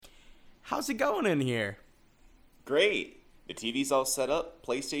How's it going in here? Great. The TV's all set up,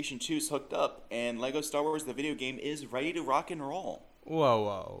 PlayStation 2's hooked up, and Lego Star Wars the video game is ready to rock and roll.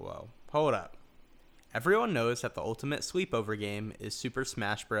 Whoa. Hold up. Everyone knows that the ultimate sleepover game is Super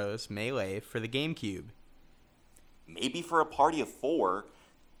Smash Bros. Melee for the GameCube. Maybe for a party of 4,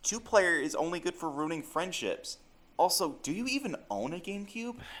 2-player is only good for ruining friendships. Also, do you even own a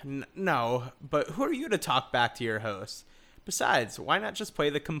GameCube? No, but who are you to talk back to your host? Besides, why not just play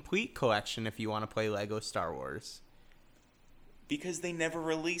the complete collection if you want to play Lego Star Wars? Because they never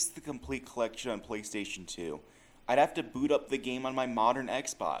released the complete collection on PlayStation 2. I'd have to boot up the game on my modern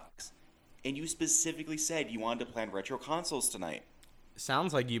Xbox. And you specifically said you wanted to play on retro consoles tonight.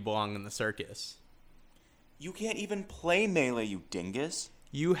 Sounds like you belong in the circus. You can't even play Melee, you dingus.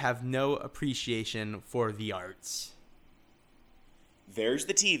 You have no appreciation for the arts. There's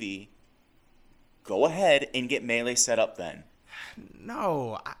the TV. Go ahead and get Melee set up then.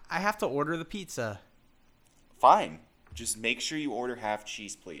 No, I have to order the pizza. Fine. Just make sure you order half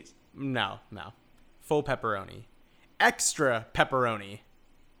cheese, please. No. Full pepperoni. Extra pepperoni.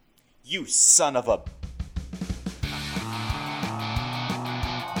 You son of a...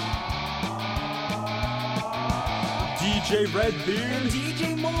 DJ Redbeard and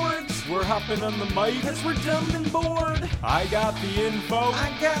DJ Morgs. We're hopping on the mic Cause we're dumb and bored. I got the info.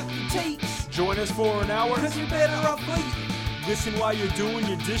 I got the takes. Join us for an hour. Cause you're better off waiting. Listen while you're doing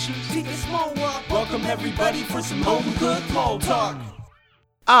your dishes. Take a small walk. Welcome everybody for some home-cooked mall talk.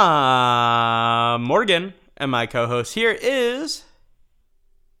 Morgan, and my co-host here is...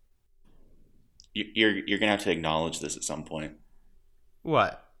 You're gonna have to acknowledge this at some point.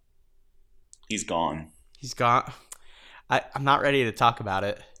 What? He's gone. He's gone? I'm not ready to talk about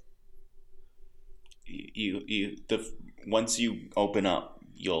it. Once you open up,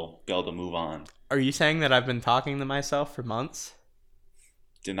 you'll be able to move on. Are you saying that I've been talking to myself for months?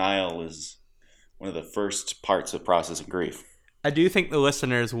 Denial is one of the first parts of processing grief. I do think the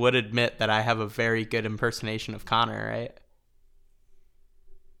listeners would admit that I have a very good impersonation of Connor, right?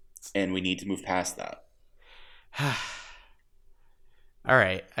 And we need to move past that. All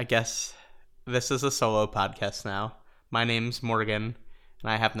right, I guess this is a solo podcast now. My name's Morgan,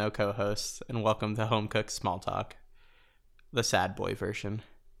 and I have no co-hosts, and welcome to Home Cooked Small Talk, the sad boy version.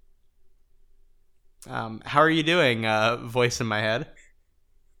 How are you doing, voice in my head?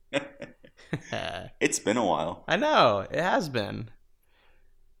 It's been a while. I know, it has been.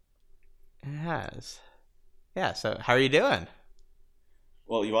 It has. Yeah, so how are you doing?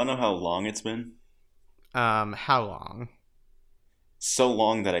 Well, you want to know how long it's been? How long? So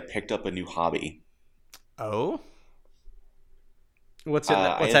long that I picked up a new hobby. Oh? What's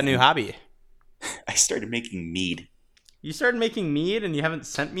that new hobby? I started making mead. You started making mead and you haven't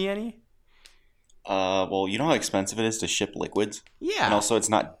sent me any? Well, you know how expensive it is to ship liquids? Yeah. And also it's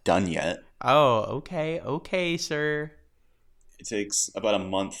not done yet. Oh, okay, sir. It takes about a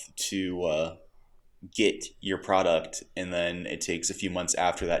month to get your product, and then it takes a few months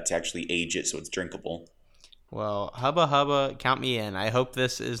after that to actually age it so it's drinkable. Well, hubba, count me in. I hope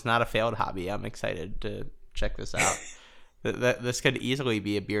this is not a failed hobby. I'm excited to check this out. This could easily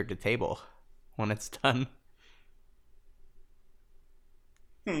be a beer to table when it's done.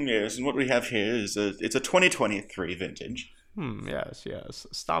 Yes, and what we have here is it's a 2023 vintage. Yes.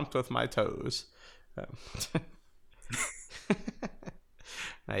 Stomped with my toes.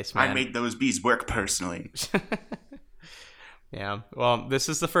 Nice, man. I made those bees work personally. Yeah. Well, this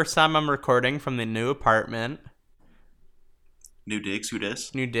is the first time I'm recording from the new apartment. New digs, who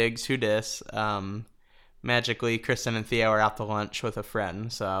dis? New digs, who dis. Magically, Kristen and Theo are out to lunch with a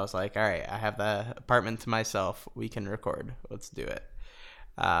friend. So I was like, all right, I have the apartment to myself. We can record. Let's do it.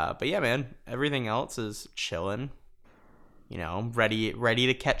 But yeah, man, everything else is chilling. You know, ready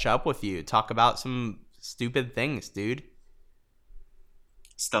to catch up with you. Talk about some stupid things, dude.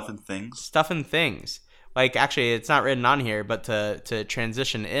 Stuff and things. Like, actually, it's not written on here, but to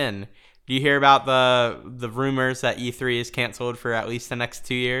transition in, do you hear about the rumors that E3 is canceled for at least the next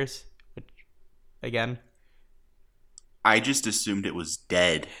 2 years? Again? I just assumed it was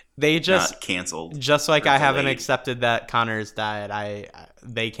dead. They just not canceled. Just like I haven't accepted that Connor's died,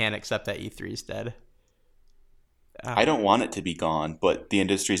 they can't accept that E3's dead. I don't want it to be gone, but the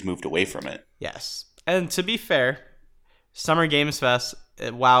industry's moved away from it. Yes. And to be fair, Summer Games Fest,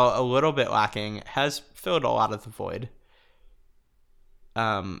 while a little bit lacking, has filled a lot of the void.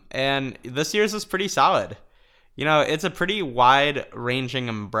 And this year's is pretty solid. You know, it's a pretty wide-ranging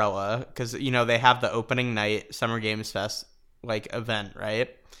umbrella because, you know, they have the opening night Summer Games Fest, like, event, right?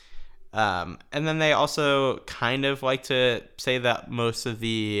 And then they also kind of like to say that most of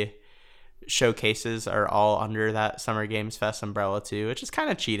the showcases are all under that Summer Games Fest umbrella, too, which is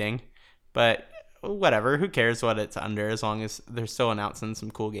kind of cheating. But whatever, who cares what it's under as long as they're still announcing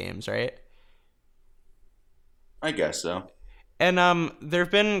some cool games, right? I guess so. And there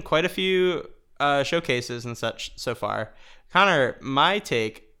have been quite a few showcases and such so far. Connor, my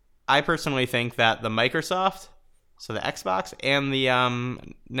take, I personally think that the Microsoft, so the Xbox, and the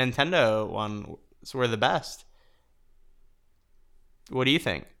Nintendo one were the best. What do you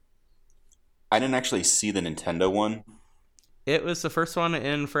think? I didn't actually see the Nintendo one. It was the first one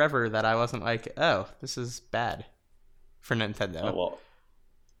in forever that I wasn't like, oh, this is bad for Nintendo. Oh, well,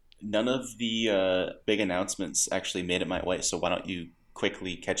 none of the big announcements actually made it my way, so why don't you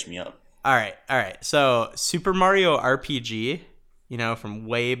quickly catch me up? All right. So Super Mario RPG, from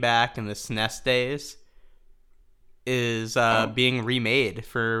way back in the SNES days, is being remade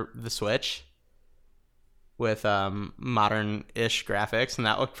for the Switch with modern-ish graphics, and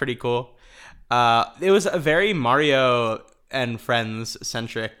that looked pretty cool. It was a very Mario and Friends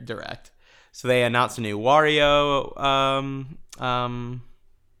centric direct. So they announced a new Wario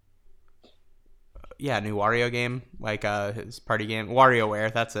new Wario game, like his party game,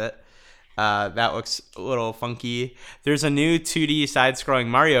 WarioWare, that's it. That looks a little funky. There's a new 2D side-scrolling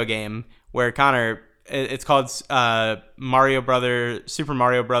Mario game where Connor, it's called Super Mario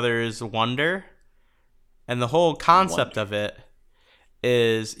Brothers Wonder, and the whole concept of it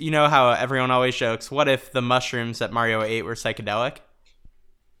is, how everyone always jokes, what if the mushrooms that Mario ate were psychedelic?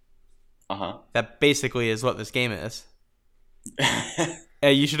 That basically is what this game is.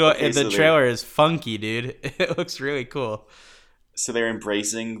 You should. Okay, the trailer is funky, dude. It looks really cool. So they're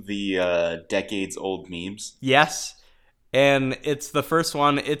embracing the decades-old memes? Yes. And it's the first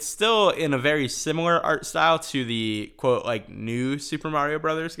one. It's still in a very similar art style to the, quote, like, new Super Mario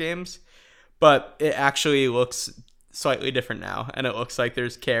Brothers games. But it actually looks slightly different now. And it looks like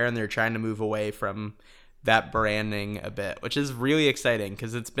there's care and they're trying to move away from that branding a bit, which is really exciting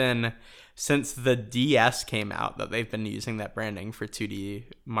because it's been since the DS came out that they've been using that branding for 2D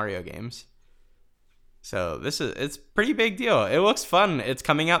Mario games. So it's pretty big deal. It looks fun. It's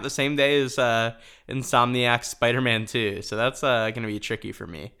coming out the same day as Insomniac's Spider-Man 2. So that's going to be tricky for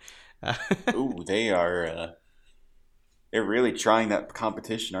me. Ooh, they're really trying that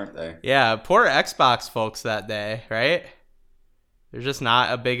competition, aren't they? Yeah, poor Xbox folks that day, right? There's just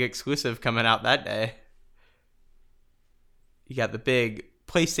not a big exclusive coming out that day. You got the big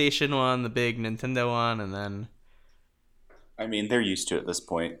PlayStation one, the big Nintendo one, and then... I mean, they're used to it at this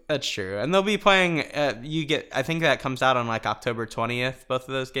point. That's true. And they'll be playing... I think that comes out on like October 20th, both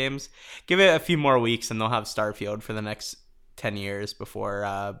of those games. Give it a few more weeks and they'll have Starfield for the next 10 years before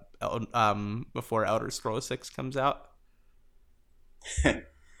Elder Scrolls 6 comes out.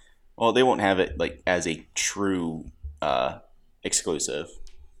 Well, they won't have it like as a true exclusive.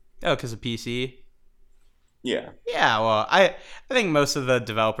 Oh, because of PC? Yeah. Yeah, well, I think most of the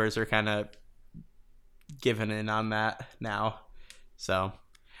developers are kind of giving in on that now. So,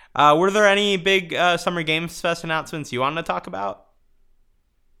 were there any big Summer Games Fest announcements you wanted to talk about?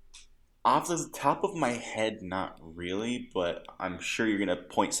 Off the top of my head, not really, but I'm sure you're going to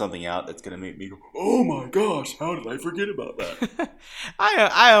point something out that's going to make me go, oh my gosh, how did I forget about that?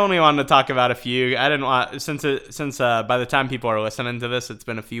 I only wanted to talk about a few. I didn't want, since by the time people are listening to this, it's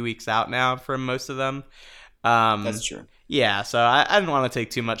been a few weeks out now from most of them. That's true. Yeah, so I didn't want to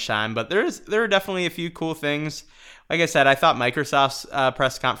take too much time, but there are definitely a few cool things. Like I said, I thought Microsoft's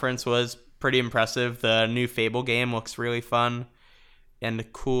press conference was pretty impressive. The new Fable game looks really fun and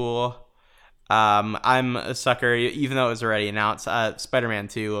cool. I'm a sucker, even though it was already announced. Spider-Man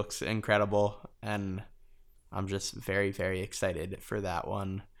 2 looks incredible, and I'm just very, very excited for that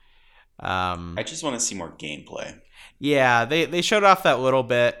one. I just want to see more gameplay. Yeah, they showed off that little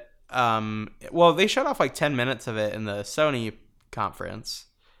bit. They showed off like 10 minutes of it in the Sony conference.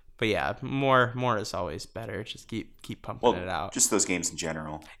 But yeah, more is always better. Just keep pumping it out. Just those games in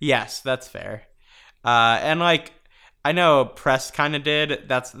general. Yes, that's fair. And like, I know press kind of did.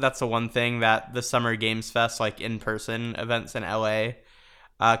 That's the one thing that the Summer Games Fest, like in-person events in LA,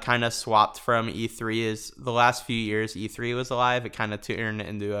 kind of swapped from E3. Is the last few years E3 was alive, it kind of turned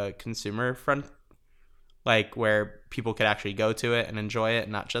into a consumer front, like where people could actually go to it and enjoy it,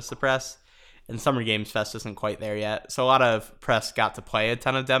 not just the press. And Summer Games Fest isn't quite there yet. So a lot of press got to play a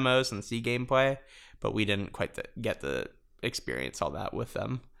ton of demos and see gameplay, but we didn't quite get to experience all that with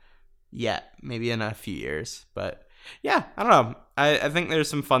them yet. Maybe in a few years, but... yeah, I don't know. I think there's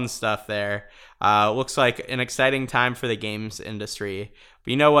some fun stuff there. Looks like an exciting time for the games industry.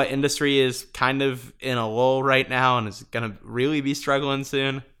 But you know what industry is kind of in a lull right now and is going to really be struggling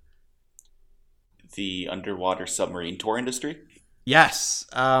soon? The underwater submarine tour industry? Yes.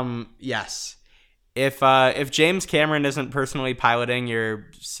 Yes. if James Cameron isn't personally piloting your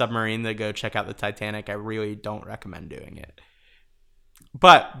submarine to go check out the Titanic, I really don't recommend doing it.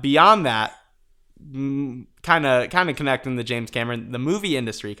 But beyond that, kind of connecting the James Cameron, the movie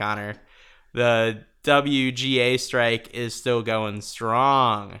industry, Connor, the WGA strike is still going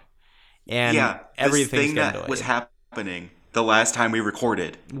strong, and everything's thing that was happening the last time we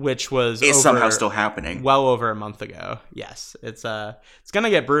recorded, which was somehow still happening, well over a month ago. Yes, it's gonna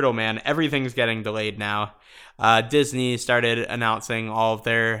get brutal, man. Everything's getting delayed now. Disney started announcing all of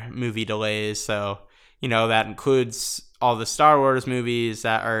their movie delays, so that includes all the Star Wars movies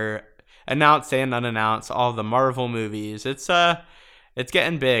that are announced and unannounced, all the Marvel movies. It's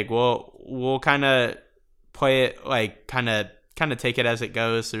getting big. We'll kind of play it like kind of take it as it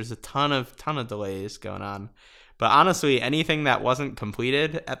goes. There's a ton of delays going on. But honestly, anything that wasn't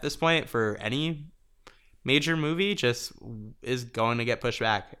completed at this point for any major movie just is going to get pushed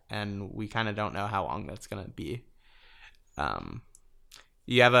back, and we kind of don't know how long that's going to be.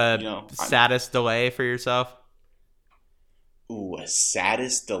 You have a saddest delay for yourself? Ooh, a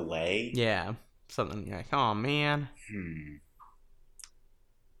saddest delay? Yeah, something you're like, oh man.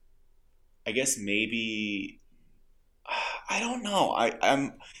 I guess maybe, I don't know.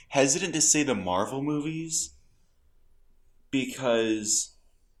 I'm hesitant to say the Marvel movies, because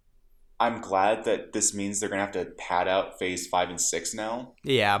I'm glad that this means they're going to have to pad out phase 5 and 6 now.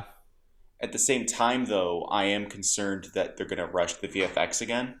 Yeah. At the same time, though, I am concerned that they're going to rush the VFX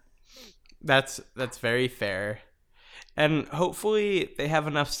again. That's very fair. And hopefully they have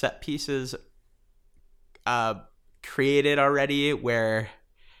enough set pieces created already where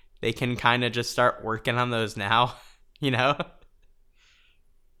they can kind of just start working on those now,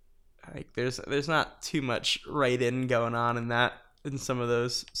 Like there's not too much write-in going on in some of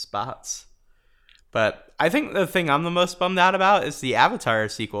those spots. But I think the thing I'm the most bummed out about is the Avatar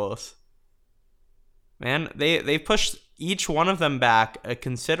sequels. Man, they pushed each one of them back a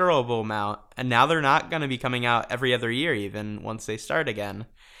considerable amount, and now they're not going to be coming out every other year even once they start again.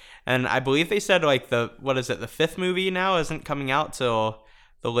 And I believe they said like the 5th movie now isn't coming out till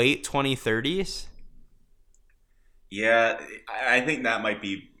the late 2030s. Yeah, I think that might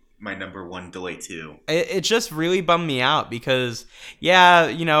be my number one delay too. It just really bummed me out because,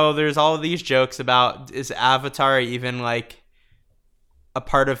 there's all of these jokes about, is Avatar even like a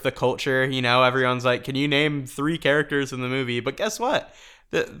part of the culture? Everyone's like, can you name 3 characters in the movie? But guess what?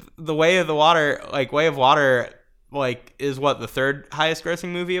 The Way of Water, is what, the 3rd highest grossing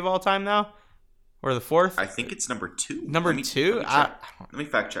movie of all time now? Or the 4th? I think it's number 2. Number 2? Let me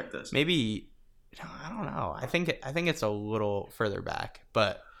fact check this. Maybe, I don't know. I think it's a little further back,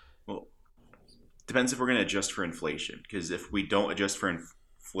 but... Well, depends if we're going to adjust for inflation. Because if we don't adjust for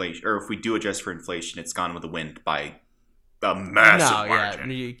inflation, or if we do adjust for inflation, it's Gone with the Wind by a massive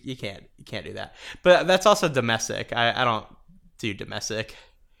margin. Yeah, you can't do that. But that's also domestic. I don't do domestic.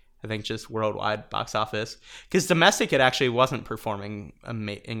 I think just worldwide box office. Because domestic, it actually wasn't performing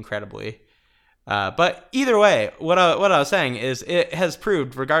incredibly. But either way, what I was saying is it has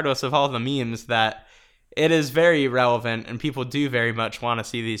proved, regardless of all the memes, that it is very relevant and people do very much want to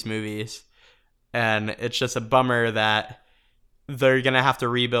see these movies. And it's just a bummer that they're going to have to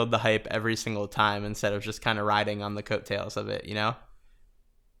rebuild the hype every single time instead of just kind of riding on the coattails of it,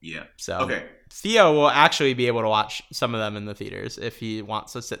 Yeah. So okay. Theo will actually be able to watch some of them in the theaters if he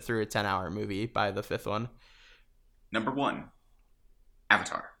wants to sit through a 10-hour movie by the 5th one. Number 1,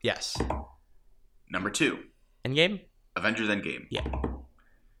 Avatar. Yes. Number 2, Endgame? Avengers Endgame. Yeah.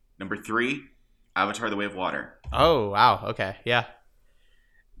 Number 3, Avatar: The Way of Water. Oh, wow. Okay. Yeah.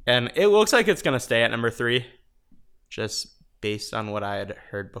 And it looks like it's going to stay at number 3, just based on what I had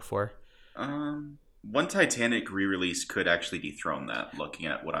heard before. One Titanic re-release could actually dethrone that, looking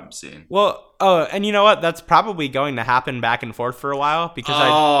at what I'm seeing. Well, and you know what? That's probably going to happen back and forth for a while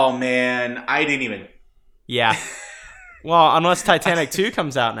because man, I didn't even. Yeah. Well, unless Titanic 2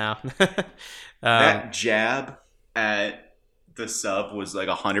 comes out now. That jab at the sub was like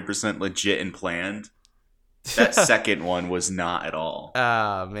 100% legit and planned. That second one was not at all.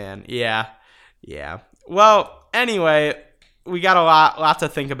 Oh, man. Yeah. Well, anyway, we got a lot to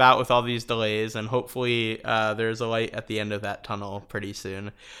think about with all these delays, and hopefully there's a light at the end of that tunnel pretty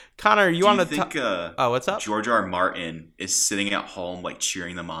soon. Connor, you want to think what's up? George R. Martin is sitting at home like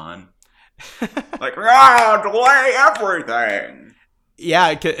cheering them on? Like, delay everything.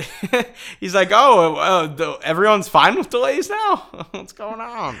 Yeah, he's like, everyone's fine with delays now? What's going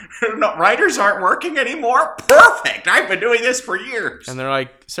on? No, writers aren't working anymore? Perfect! I've been doing this for years. And they're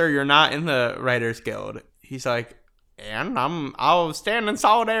like, sir, you're not in the Writers Guild. He's like, and I'll stand in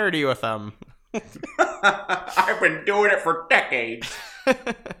solidarity with them. I've been doing it for decades.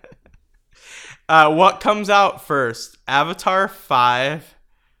 What comes out first? Avatar 5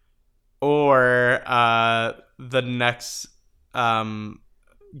 or the next Game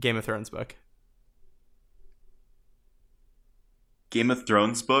of Thrones book? Game of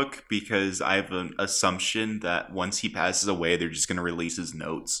Thrones book, because I have an assumption that once he passes away, they're just going to release his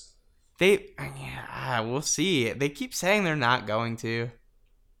notes. We'll see. They keep saying they're not going to.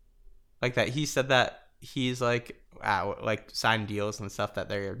 Like that, he said that he's like signed deals and stuff that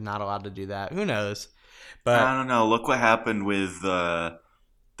they're not allowed to do that. Who knows? But I don't know. Look what happened with the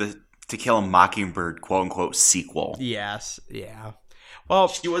To Kill a Mockingbird quote unquote sequel. Yes, yeah. Well,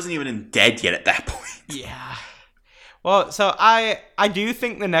 she wasn't even dead yet at that point. Yeah. Well, so I do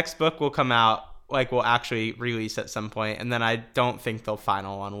think the next book will come out, like will actually release at some point, and then I don't think the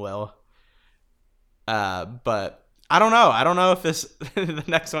final one will. But I don't know. I don't know if the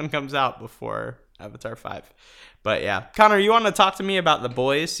next one comes out before Avatar 5. But yeah. Connor, you want to talk to me about The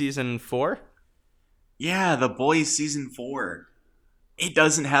Boys Season 4? Yeah, The Boys Season 4. It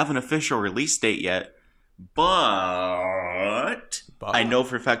doesn't have an official release date yet, but I know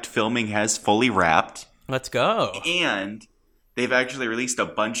for a fact filming has fully wrapped. Let's go. And they've actually released a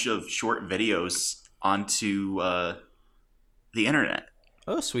bunch of short videos onto the internet.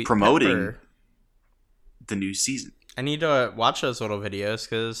 Oh, sweet. Promoting the new season. I need to watch those little videos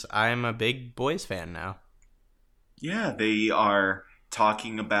because I'm a big Boys fan now. Yeah, they are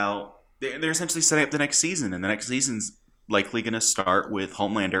talking about... They're essentially setting up the next season, and the next season's likely going to start with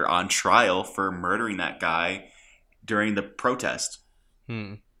Homelander on trial for murdering that guy during the protest.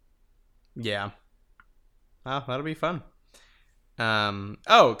 Yeah. Oh, that'll be fun.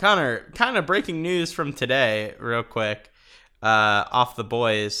 Connor, kind of breaking news from today, real quick, off The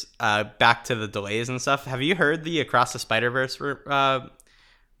Boys, back to the delays and stuff. Have you heard the Across the Spider-Verse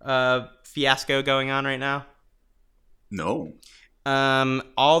fiasco going on right now? No.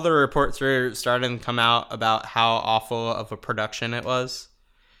 All the reports are starting to come out about how awful of a production it was,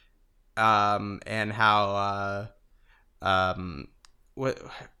 and how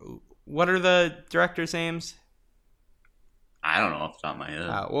what are the directors' names? I don't know off the top of my head.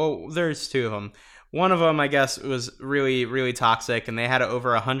 Well, there's two of them. One of them, I guess, was really, really toxic, and they had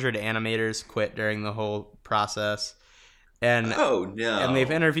over 100 animators quit during the whole process. And and they've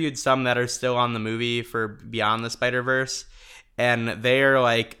interviewed some that are still on the movie for Beyond the Spider-Verse, and they're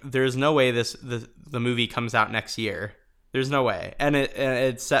like, "There's no way the movie comes out next year. There's no way." And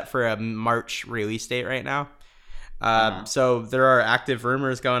it's set for a March release date right now. So there are active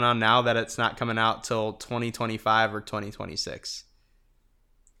rumors going on now that it's not coming out till 2025 or 2026.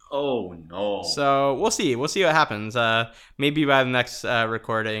 Oh no! So we'll see. We'll see what happens. Maybe by the next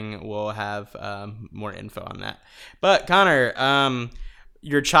recording, we'll have more info on that. But Connor,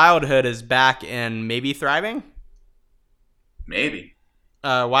 your childhood is back and maybe thriving. Maybe.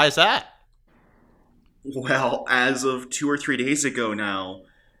 Why is that? Well, as of 2 or 3 days ago now,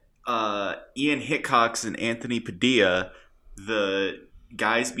 Ian Hickox and Anthony Padilla, the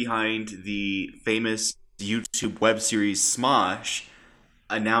guys behind the famous YouTube web series Smosh,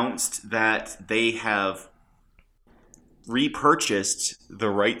 announced that they have repurchased the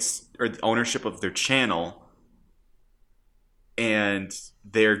rights or the ownership of their channel, and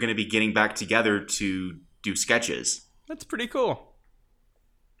they're going to be getting back together to do sketches. That's pretty cool.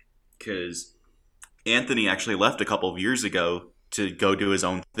 Because Anthony actually left a couple of years ago to go do his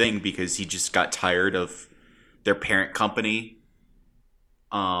own thing because he just got tired of their parent company,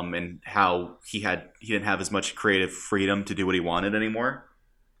 and how he didn't have as much creative freedom to do what he wanted anymore.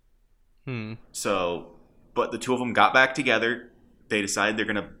 So, but the two of them got back together. They decided they're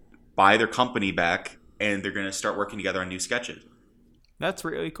going to buy their company back, and they're going to start working together on new sketches. That's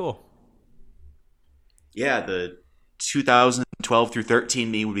really cool. Yeah, the 2012 through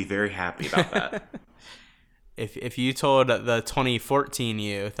 13 me would be very happy about that. If you told the 2014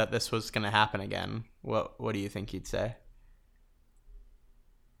 you that this was going to happen again, what do you think you'd say?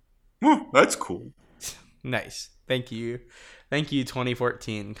 That's cool. Nice. Thank you. Thank you,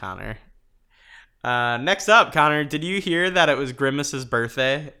 2014, Connor. Next up, Connor, did you hear that it was Grimace's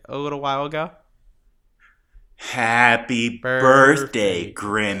birthday a little while ago? Happy birthday,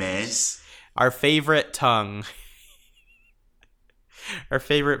 Grimace. Our favorite tongue. Our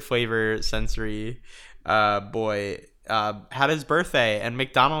favorite flavor sensory boy had his birthday, and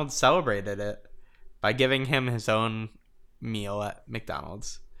McDonald's celebrated it by giving him his own meal at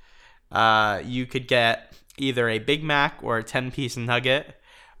McDonald's. You could get either a Big Mac or a 10-piece nugget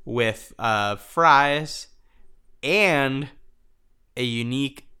with fries and a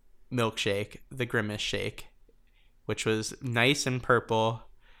unique milkshake, the Grimace shake, which was nice and purple.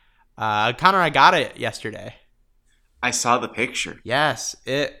 Connor, I got it yesterday. I saw the picture. Yes,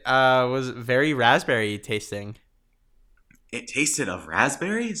 it was very raspberry tasting. It tasted of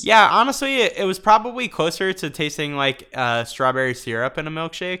raspberries? Yeah, honestly, it was probably closer to tasting like strawberry syrup in a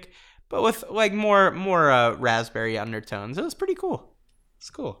milkshake, but with like more raspberry undertones. It was pretty cool. It's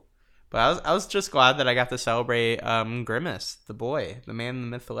cool. But I was just glad that I got to celebrate Grimace, the boy, the man, the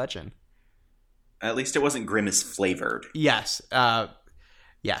myth, the legend. At least it wasn't Grimace flavored. Yes.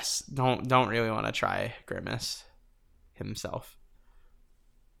 Yes. Don't really want to try Grimace himself.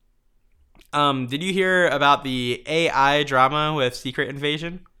 Did you hear about the AI drama with Secret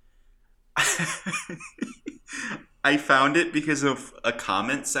Invasion? I found it because of a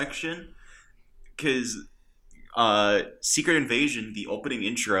comment section. Because Secret Invasion, the opening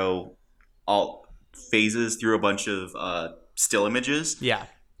intro, all phases through a bunch of still images. Yeah.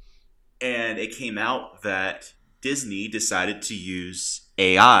 And it came out that Disney decided to use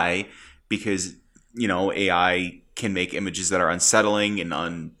AI because, AI can make images that are unsettling and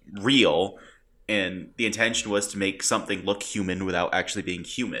unreal. And the intention was to make something look human without actually being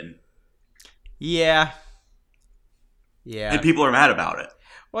human. Yeah. Yeah. And people are mad about it.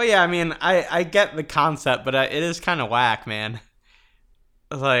 Well, yeah, I mean, I get the concept, but it is kind of whack, man.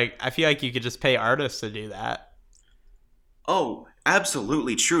 Like, I feel like you could just pay artists to do that. Oh,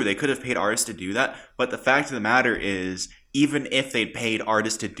 absolutely true. They could have paid artists to do that. But the fact of the matter is, even if they'd paid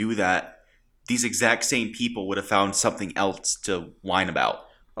artists to do that, these exact same people would have found something else to whine about.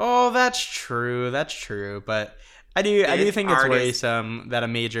 Oh, that's true. That's true. But I do think it's worrisome that a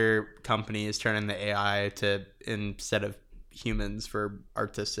major company is turning the AI to instead of humans for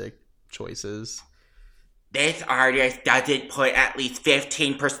artistic choices. This artist doesn't put at least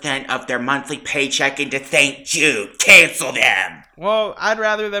 15% of their monthly paycheck into St. Jude. Cancel them! Well, I'd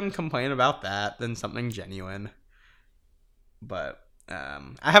rather them complain about that than something genuine. But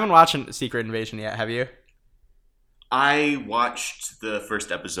I haven't watched Secret Invasion yet. Have you? I watched the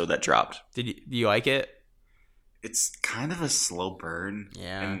first episode that dropped. Do you like it? It's kind of a slow burn.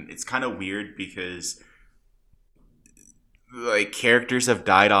 Yeah. And it's kind of weird because like characters have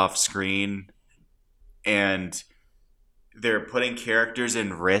died off screen and they're putting characters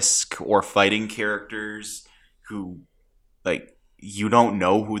in risk or fighting characters who like you don't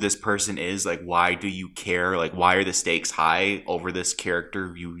know who this person is. Like, why do you care? Like, why are the stakes high over this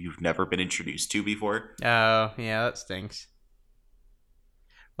character you've never been introduced to before? Oh, yeah, that stinks.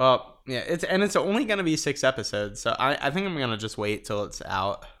 Well, yeah, it's only gonna be 6 episodes, so I think I'm gonna just wait till it's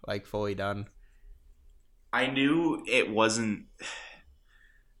out, like fully done. I knew it wasn't.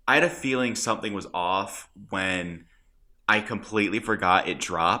 I had a feeling something was off when I completely forgot it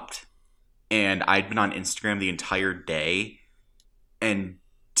dropped, and I'd been on Instagram the entire day and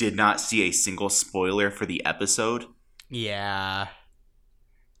did not see a single spoiler for the episode. Yeah.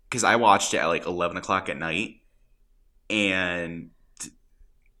 Because I watched it at like 11 o'clock at night, and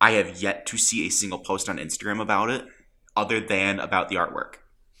I have yet to see a single post on Instagram about it other than about the artwork.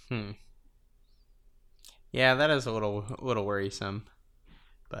 Yeah, that is a little worrisome.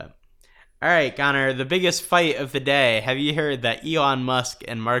 But all right, Connor, the biggest fight of the day. Have you heard that Elon Musk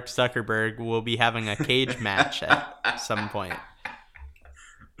and Mark Zuckerberg will be having a cage match at some point?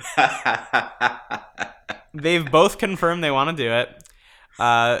 They've both confirmed they want to do it.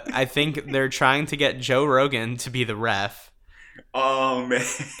 I think they're trying to get Joe Rogan to be the ref. Oh man,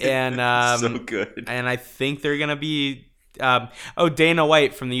 and so good. And I think they're gonna be. Dana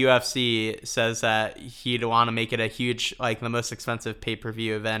White from the UFC says that he'd want to make it a huge, like the most expensive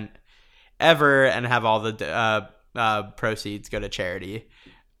pay-per-view event ever, and have all the proceeds go to charity.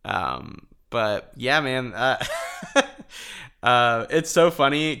 But yeah, man, it's so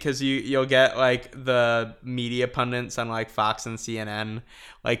funny because you'll get like the media pundits on like Fox and CNN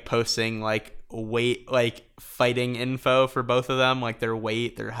like posting like weight, like fighting info for both of them, like their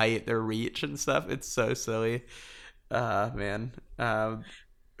weight, their height, their reach and stuff. It's so silly. Man.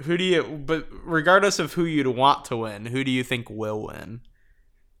 Who do you, but regardless of who you'd want to win, who do you think will win?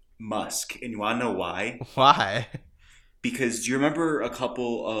 Musk. And you want to know why? Why? Because do you remember a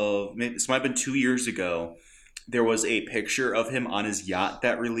couple of, this might have been 2 years ago, there was a picture of him on his yacht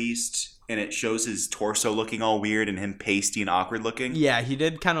that released, and it shows his torso looking all weird and him pasty and awkward looking? Yeah, he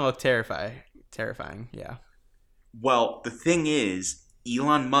did kind of look terrifying, yeah. Well, the thing is,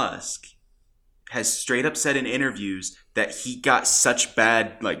 Elon Musk has straight up said in interviews that he got such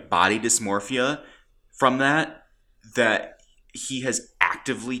bad like body dysmorphia from that he has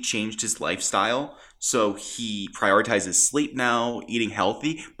actively changed his lifestyle. So he prioritizes sleep now, eating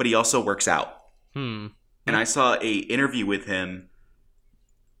healthy, but he also works out. And I saw a interview with him,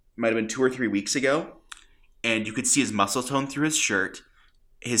 might have been 2 or 3 weeks ago, and you could see his muscle tone through his shirt.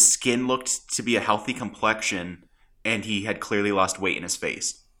 His skin looked to be a healthy complexion, and he had clearly lost weight in his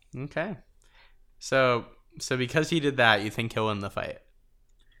face. Okay. So because he did that, you think he'll win the fight?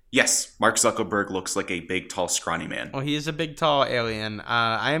 Yes, Mark Zuckerberg looks like a big, tall, scrawny man. Well, he is a big, tall alien.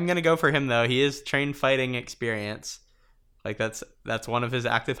 I am gonna go for him though. He is trained fighting experience. Like that's one of his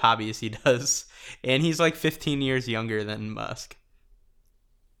active hobbies he does, and he's like 15 years younger than Musk.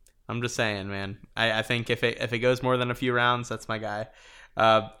 I'm just saying, man. I think if it goes more than a few rounds, that's my guy.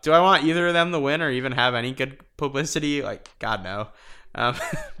 Do I want either of them to win or even have any good publicity? Like, God, no.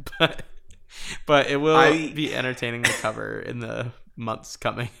 But it will be entertaining to cover in the months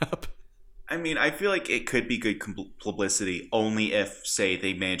coming up. I mean, I feel like it could be good publicity only if, say,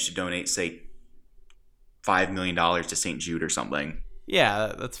 they manage to donate, say, $5 million to St. Jude or something.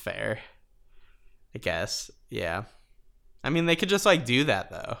 Yeah, that's fair. I guess. Yeah. I mean, they could just, like, do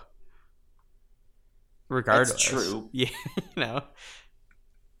that, though. Regardless. That's true. Yeah, you know.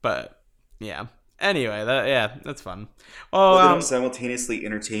 But, yeah. Anyway, that's fun. Well, they don't simultaneously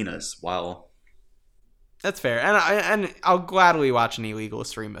entertain us while... That's fair. And I'll gladly watch an illegal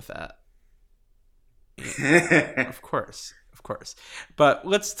stream of that. Yeah, of course. But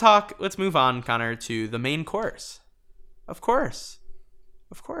let's move on, Connor, to the main course. Of course.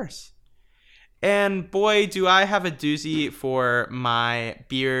 And boy, do I have a doozy for my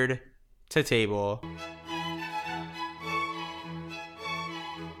beard to table.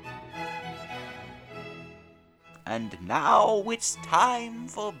 And now it's time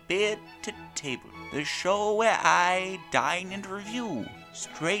for Beard to Table, the show where I dine and review,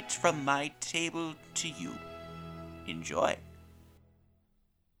 straight from my table to you. Enjoy.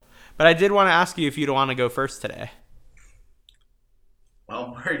 But I did want to ask you if you'd want to go first today. Well,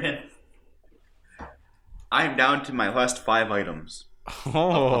 Morgan, I'm down to my last 5 items of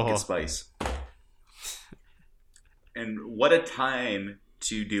pumpkin spice. And what a time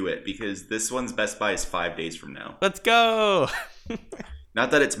to do it, because this one's Best Buy is 5 days from now. Let's go!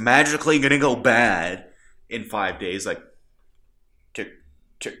 Not that it's magically gonna go bad in 5 days. Like, tick.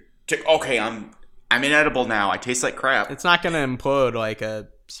 Okay, I'm inedible now. I taste like crap. It's not gonna implode like a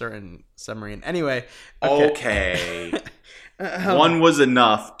certain submarine. Anyway. Okay. 1 was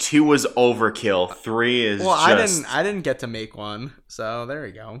enough. 2 was overkill. 3 is just... I didn't get to make one, so there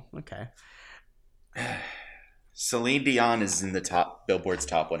we go. Okay. Celine Dion is in the Billboard's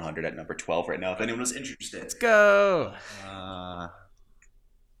top 100 at number 12 right now, if anyone was interested. Let's go!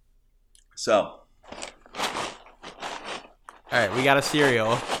 So. Alright, we got a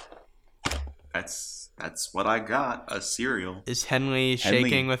cereal. That's what I got, a cereal. Is Henley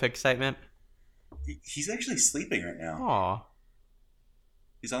shaking with excitement? He's actually sleeping right now. Aw.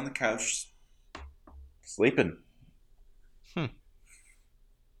 He's on the couch, sleeping. Want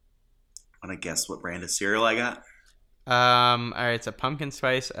to guess what brand of cereal I got? Alright, it's a pumpkin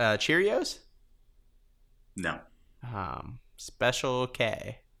spice. Cheerios? No. Special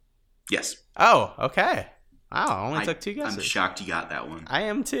K. Yes. Oh, okay. Wow, I only took 2 guesses. I'm shocked you got that one. I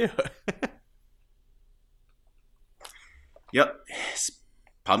am too. Yep.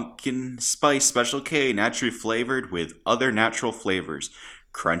 Pumpkin spice Special K, naturally flavored with other natural flavors.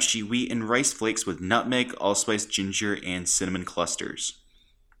 Crunchy wheat and rice flakes with nutmeg, allspice, ginger, and cinnamon clusters.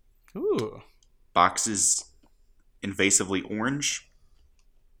 Ooh. Boxes invasively orange.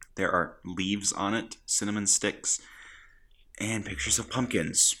 There are leaves on it, cinnamon sticks, and pictures of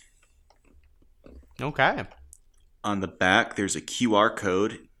pumpkins. Okay. On the back, there's a QR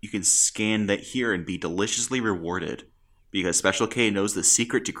code. You can scan that here and be deliciously rewarded. Because Special K knows the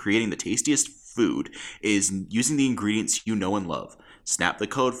secret to creating the tastiest food is using the ingredients you know and love. Snap the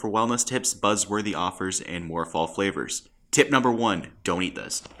code for wellness tips, buzzworthy offers, and more fall flavors. Tip number 1, don't eat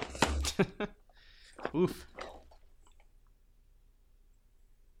this. Oof.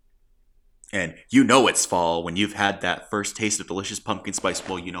 And you know it's fall when you've had that first taste of delicious pumpkin spice.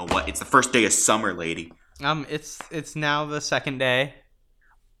 Well, you know what? It's the first day of summer, lady. It's now the second day.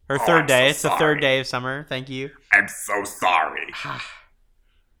 Or third day. It's the third day of summer. Thank you. I'm so sorry.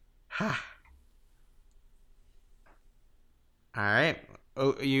 Alright.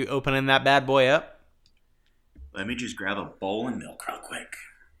 Oh, you opening that bad boy up? Let me just grab a bowl and milk real quick.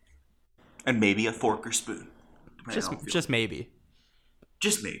 And maybe a fork or spoon. Just maybe.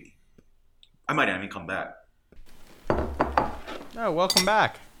 Just maybe. I might even come back. Oh, welcome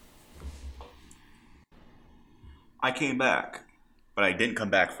back. I came back. But I didn't come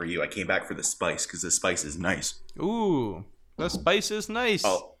back for you. I came back for the spice, because the spice is nice. Ooh, the spice is nice.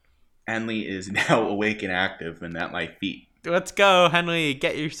 Oh, Henley is now awake and active and at my feet. Let's go, Henley.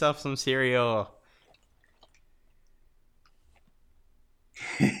 Get yourself some cereal.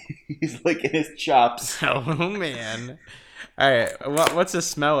 He's licking his chops. Oh, man. All right, what's it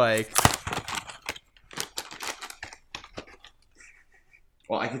smell like?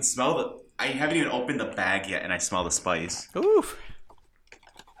 Well, I can smell I haven't even opened the bag yet, and I smell the spice. Oof.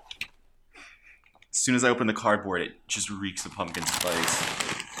 As soon as I open the cardboard, it just reeks of pumpkin spice.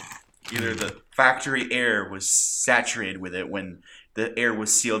 Either the factory air was saturated with it when the air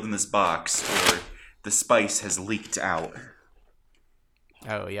was sealed in this box, or the spice has leaked out.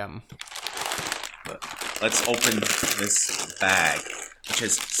 Oh, yum. But let's open this bag, which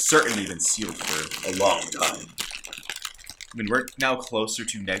has certainly been sealed for a long time. I mean, we're now closer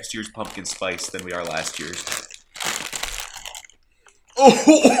to next year's pumpkin spice than we are last year's.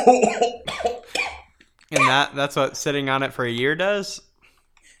 And that's what sitting on it for a year does?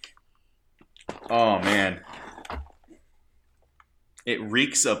 Oh, man. It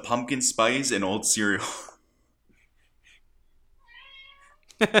reeks of pumpkin spice and old cereal.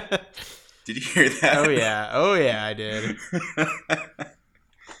 Did you hear that? Oh yeah, I did.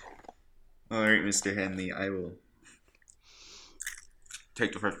 All right, Mr. Henley, I will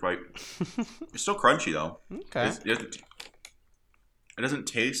take the first bite. It's still crunchy though. Okay. It doesn't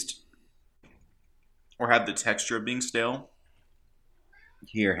taste or have the texture of being stale.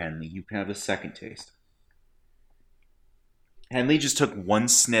 Here, Henley, you can have a second taste. Henley just took one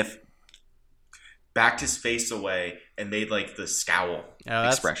sniff, backed his face away, and made like the scowl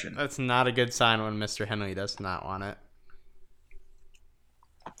expression. That's not a good sign when Mr. Henley does not want it.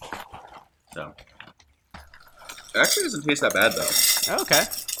 So, it actually doesn't taste that bad though. Okay.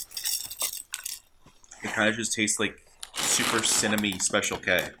 It kind of just tastes like super cinnamon Special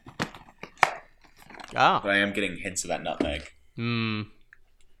K. Oh. But I am getting hints of that nutmeg.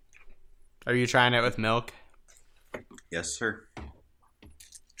 Are you trying it with milk? Yes, sir.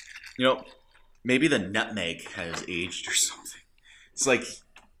 You know, maybe the nutmeg has aged or something. It's like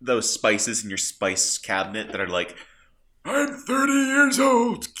those spices in your spice cabinet that are like, I'm 30 years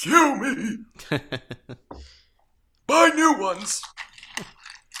old, kill me. Buy new ones.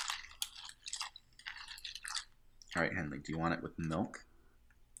 All right, Henley, do you want it with milk?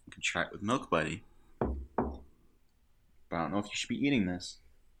 You can try it with milk, buddy. But I don't know if you should be eating this.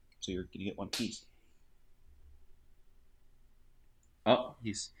 So you're gonna get one piece. Oh,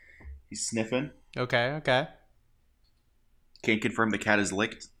 he's sniffing. Okay. Can't confirm the cat is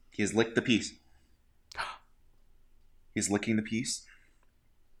licked. He has licked the piece. He's licking the piece.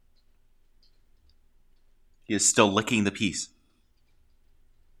 He is still licking the piece.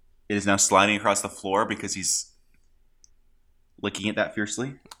 It is now sliding across the floor because he's licking it that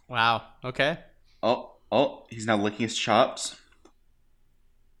fiercely. Wow. Okay. Oh, he's now licking his chops.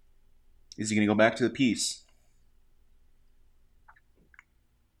 Is he going to go back to the piece?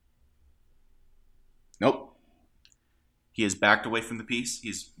 Nope. He has backed away from the piece.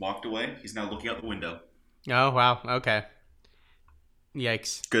 He's walked away. He's now looking out the window. Oh, wow. Okay.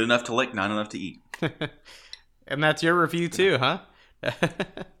 Yikes. Good enough to lick, not enough to eat. And that's your review too, huh?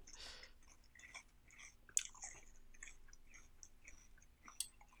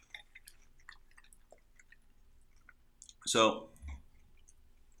 So,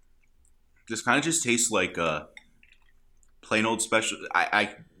 this kind of just tastes like a plain old special.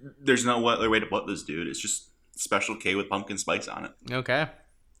 There's no other way to put this, dude. It's just Special K with pumpkin spice on it. Okay.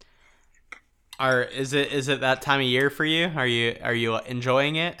 Is it that time of year for you? Are you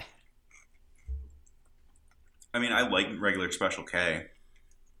enjoying it? I mean, I like regular Special K,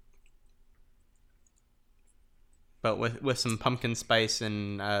 but with some pumpkin spice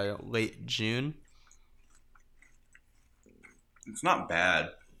in late June. It's not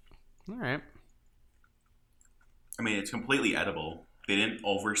bad. All right. I mean, it's completely edible. They didn't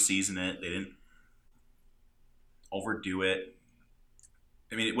over season it. They didn't overdo it.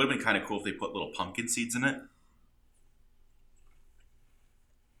 I mean, it would have been kind of cool if they put little pumpkin seeds in it.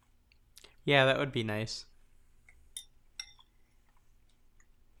 Yeah, that would be nice.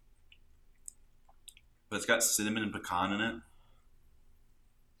 But it's got cinnamon and pecan in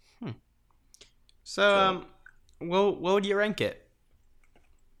it. So, what would you rank it?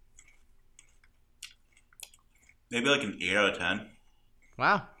 Maybe like an 8 out of 10.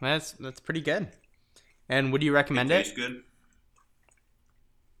 Wow, that's pretty good. And would you recommend it? It tastes good.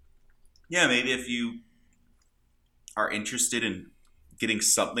 Yeah, maybe if you are interested in getting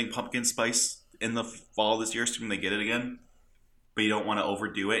something pumpkin spice in the fall this year, assuming they get it again, but you don't want to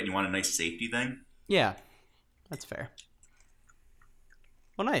overdo it and you want a nice safety thing. Yeah, that's fair.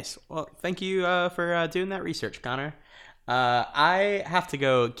 Well, nice. Well, thank you for doing that research, Connor. I have to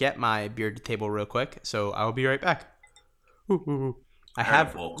go get my beer to table real quick, so I'll be right back. I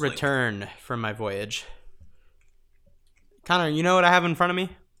have returned from my voyage. Connor, you know what I have in front of me?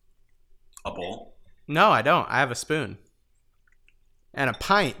 A bowl? No, I don't. I have a spoon. And a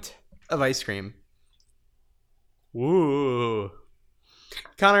pint of ice cream. Woo.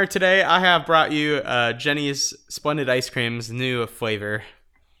 Connor, today I have brought you Jeni's Splendid Ice Cream's new flavor.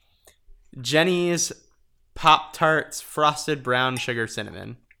 Jeni's Pop-Tarts Frosted Brown Sugar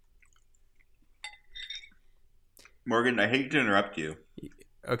Cinnamon. Morgan, I hate to interrupt you.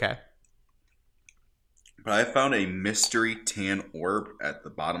 Okay. But I found a mystery tan orb at the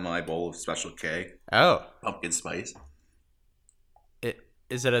bottom of my bowl of Special K. Oh. Pumpkin spice. It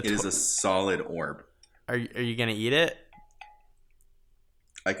is a solid orb. Are you going to eat it?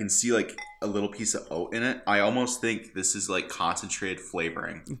 I can see like a little piece of oat in it. I almost think this is like concentrated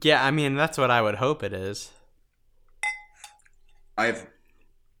flavoring. Yeah, I mean, that's what I would hope it is. I've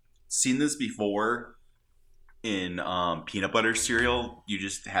seen this before in peanut butter cereal. You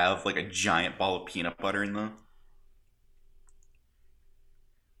just have like a giant ball of peanut butter in the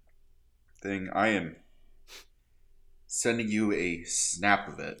thing. I am sending you a snap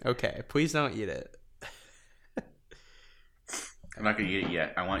of it. Okay, please don't eat it. I'm not going to eat it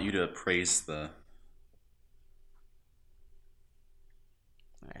yet. I want you to praise the...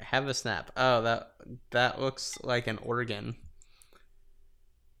 All right, have a snap. Oh, that looks like an organ.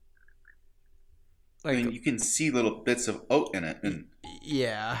 Like, I mean, you can see little bits of oat in it. And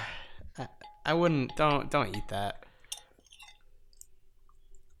yeah. I wouldn't... Don't eat that.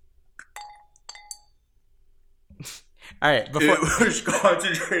 All right, before... It was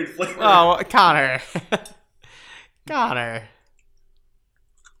concentrated flavor. Oh, Connor. Connor.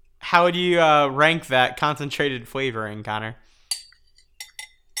 How would you rank that concentrated flavoring, Connor?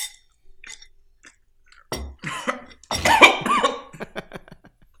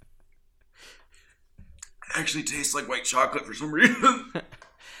 Actually tastes like white chocolate for some reason.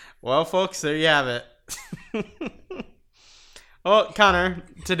 Well, folks, there you have it. Well, Connor,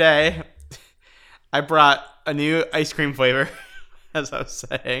 today I brought a new ice cream flavor. As I was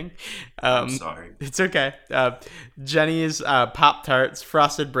saying. I'm sorry. It's okay. Jeni's Pop-Tarts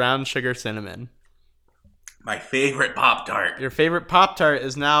Frosted Brown Sugar Cinnamon. My favorite Pop-Tart. Your favorite Pop-Tart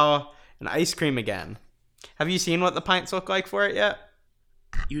is now an ice cream again. Have you seen what the pints look like for it yet?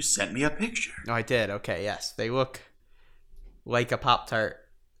 You sent me a picture. Oh, I did. Okay, yes. They look like a Pop-Tart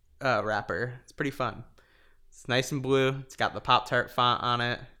wrapper. It's pretty fun. It's nice and blue. It's got the Pop-Tart font on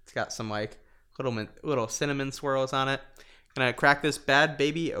it. It's got some like little cinnamon swirls on it. Gonna crack this bad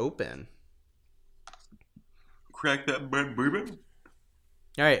baby open. Crack that bad baby.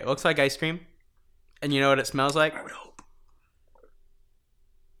 All right, it looks like ice cream. And you know what it smells like? I would hope.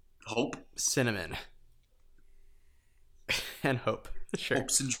 Hope? Cinnamon. And hope. Sure.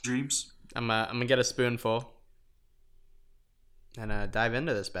 Hopes and dreams. I'm gonna get a spoonful. And dive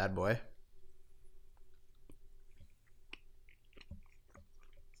into this bad boy.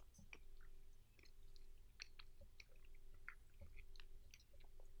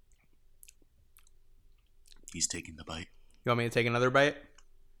 He's taking the bite. You want me to take another bite?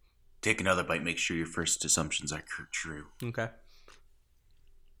 Take another bite. Make sure your first assumptions are true. Okay.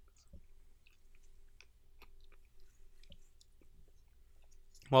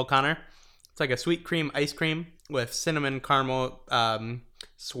 Well, Connor, it's like a sweet cream ice cream with cinnamon caramel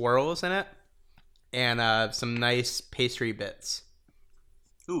swirls in it and some nice pastry bits.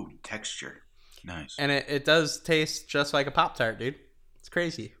 Ooh, texture. Nice. And it does taste just like a Pop-Tart, dude. It's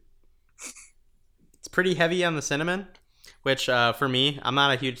crazy. It's pretty heavy on the cinnamon, which for me, I'm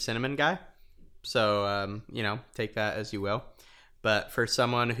not a huge cinnamon guy. So, take that as you will. But for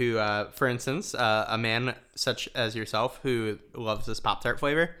someone who, for instance, a man such as yourself who loves this Pop-Tart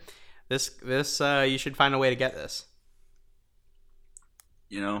flavor, this you should find a way to get this.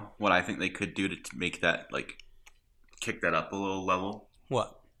 You know what I think they could do to make that, like, kick that up a little level?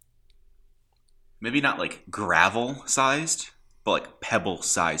 What? Maybe not like gravel sized, but like pebble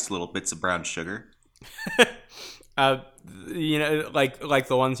sized little bits of brown sugar. Like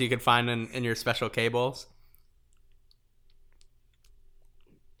the ones you could find in your Special K bowls.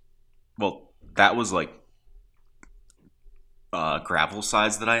 Well, that was like gravel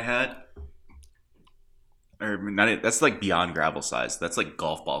size that I had. Or not, that's like beyond gravel size. That's like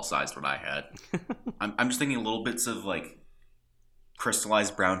golf ball size what I had. I'm just thinking little bits of like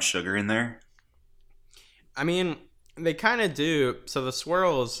crystallized brown sugar in there. I mean, they kind of do. So the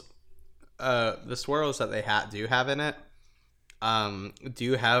swirls that they do have in it,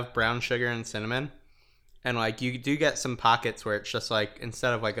 do have brown sugar and cinnamon, and like you do get some pockets where it's just like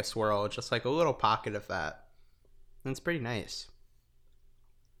instead of like a swirl, it's just like a little pocket of that. And it's pretty nice.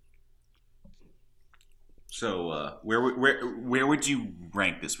 So where would you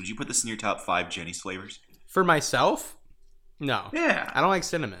rank this? Would you put this in your top 5 Jeni's flavors? For myself, no. Yeah, I don't like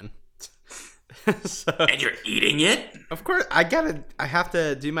cinnamon. So, and you're eating it? Of course, I have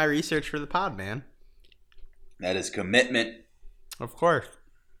to do my research for the pod, man. That is commitment. Of course.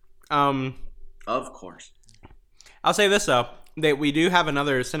 Of course. I'll say this, though. That we do have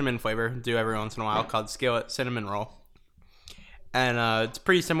another cinnamon flavor do every once in a while called Skillet Cinnamon Roll. And it's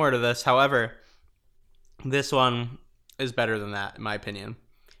pretty similar to this. However, this one is better than that, in my opinion.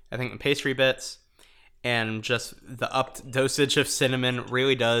 I think the pastry bits and just the upped dosage of cinnamon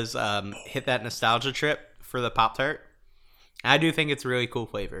really does hit that nostalgia trip for the Pop-Tart. I do think it's a really cool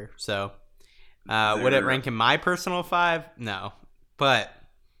flavor. So would it rank in my personal 5? No. But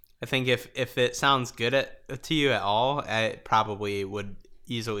I think if it sounds good to you at all, it probably would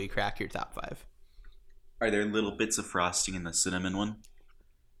easily crack your top 5. Are there little bits of frosting in the cinnamon one?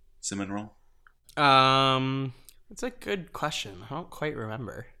 Cinnamon roll? That's a good question. I don't quite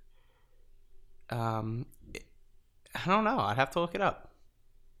remember. I don't know. I'd have to look it up.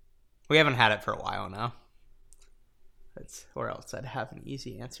 We haven't had it for a while now. Or else I'd have an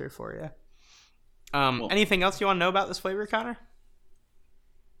easy answer for you. Anything else you want to know about this flavor, Connor?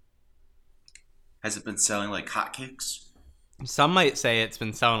 Has it been selling like hotcakes? Some might say it's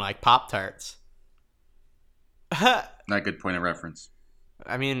been selling like Pop-Tarts. Not a good point of reference.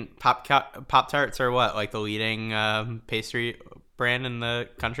 I mean, Pop-Tarts are what? Like the leading pastry brand in the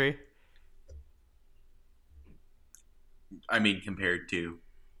country? I mean, compared to...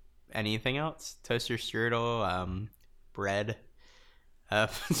 Anything else? Toaster strudel, bread.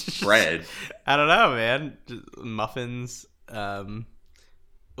 Bread? I don't know, man. Just muffins,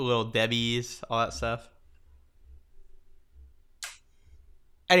 little Debbie's, all that stuff.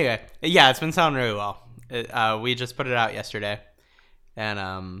 Anyway, yeah, it's been selling really well. We just put it out yesterday,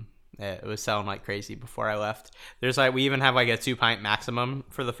 and it was selling like crazy before I left. We even have like a 2-pint maximum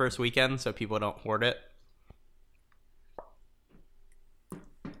for the first weekend, so people don't hoard it.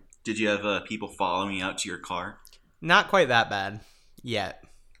 Did you have people following you out to your car? Not quite that bad yet.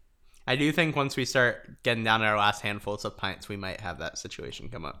 I do think once we start getting down to our last handfuls of pints, we might have that situation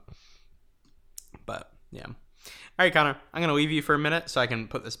come up. But, yeah. All right, Connor, I'm going to leave you for a minute so I can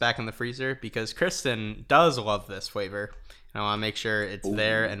put this back in the freezer because Kristen does love this flavor. And I want to make sure it's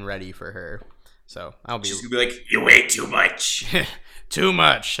there and ready for her. So she's going to be like, you ate too much. Too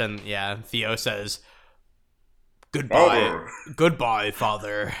much. And, yeah, Theo says, goodbye. Father. Goodbye,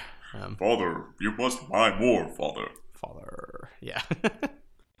 Father. Father, you must buy more, Father. Father, yeah.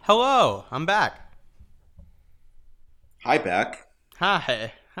 Hello, I'm back. Hi, back.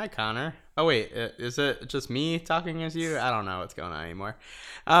 Hi, Connor. Oh wait, is it just me talking as you? I don't know what's going on anymore.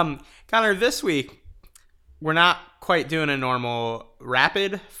 Connor, this week we're not quite doing a normal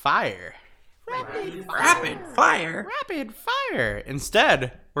rapid fire. Rapid fire.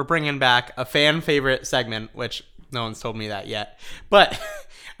 Instead, we're bringing back a fan favorite segment, which no one's told me that yet, but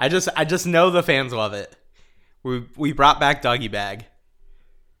I just know the fans love it. We brought back Doggie Bag.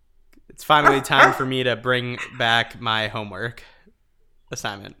 It's finally time for me to bring back my homework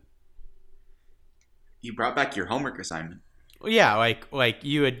assignment. You brought back your homework assignment? Well, yeah, like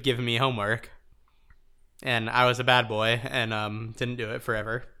you had given me homework, and I was a bad boy and didn't do it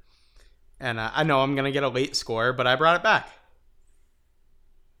forever. And I know I'm gonna get a late score, but I brought it back.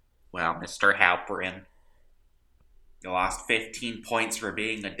 Well, Mr. Halperin, you lost 15 points for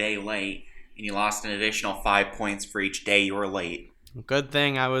being a day late, and you lost an additional 5 points for each day you were late. Good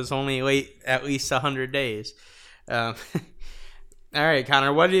thing I was only late at least 100 days. All right,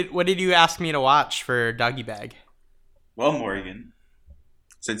 Connor, what did you ask me to watch for Doggie Bag? Well, Morgan,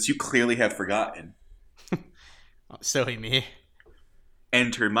 since you clearly have forgotten. Oh, silly me.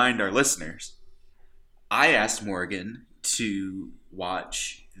 And to remind our listeners, I asked Morgan to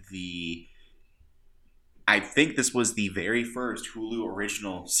watch I think this was the very first Hulu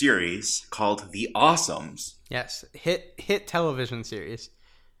original series called The Awesomes. Yes, hit television series.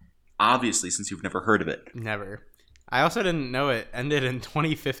 Obviously, since you've never heard of it. Never. I also didn't know it ended in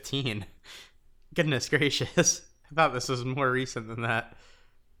 2015. Goodness gracious. I thought this was more recent than that.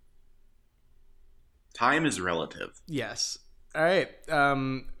 Time is relative. Yes. All right.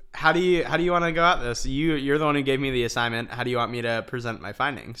 How do you want to go at this? You're the one who gave me the assignment. How do you want me to present my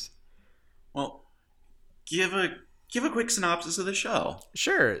findings? Well, give a quick synopsis of the show.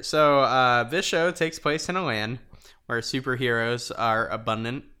 Sure. So this show takes place in a land where superheroes are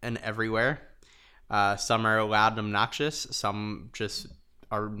abundant and everywhere. Some are loud and obnoxious. Some just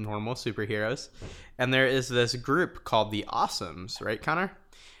are normal superheroes. And there is this group called the Awesomes, right, Connor?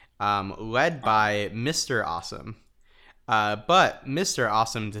 Led by Mr. Awesome. But Mr.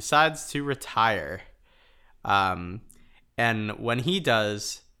 Awesome decides to retire. And when he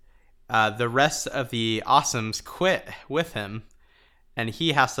does, the rest of the Awesomes quit with him, and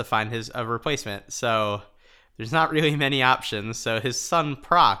he has to find a replacement. So there's not really many options. So his son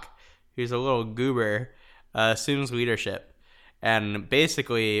Proc, who's a little goober, assumes leadership. and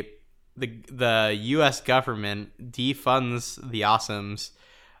basically the U.S. government defunds the Awesomes,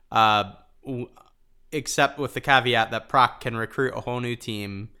 except with the caveat that Proc can recruit a whole new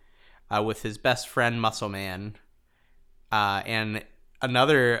team with his best friend Muscle Man and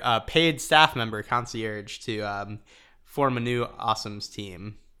another paid staff member, Concierge, to form a new Awesomes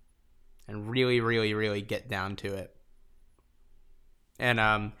team and really, really, really get down to it.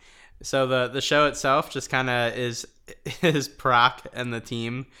 And so the show itself just kind of is Proc and the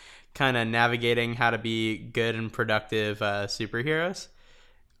team kind of navigating how to be good and productive superheroes.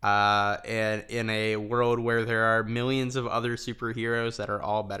 And in a world where there are millions of other superheroes that are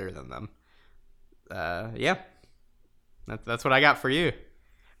all better than them. Yeah. That's what I got for you.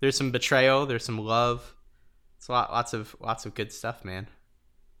 There's some betrayal. There's some love. It's lots of good stuff, man.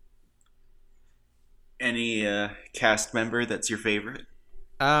 Any cast member that's your favorite?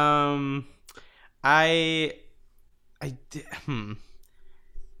 Let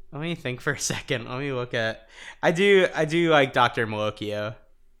me think for a second. Let me look at. I do like Dr. Malocchio.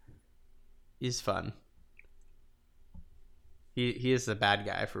 He's fun. He is the bad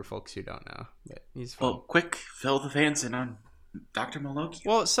guy for folks who don't know, but he's fun. Well, quick, fill the fans in on Dr. Malocchio.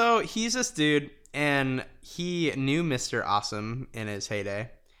 Well, so he's this dude, and he knew Mr. Awesome in his heyday.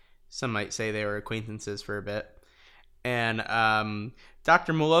 Some might say they were acquaintances for a bit. And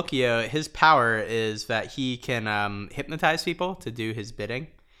Dr. Malocchio, his power is that he can hypnotize people to do his bidding,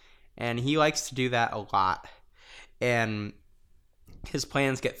 and he likes to do that a lot. And his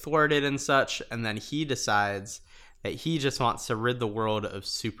plans get thwarted and such, and then he decides that he just wants to rid the world of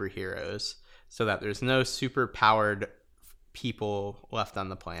superheroes so that there's no super powered people left on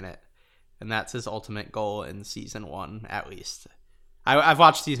the planet. And that's his ultimate goal in season 1, at least. I've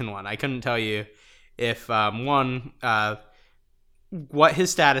watched season 1. I couldn't tell you if what his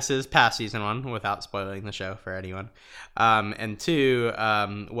status is past season 1 without spoiling the show for anyone, and 2,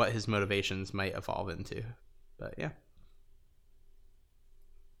 what his motivations might evolve into. But yeah.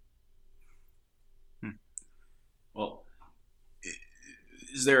 Well,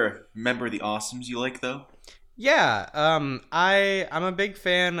 is there a member of the Awesomes you like, though? Yeah, I'm a big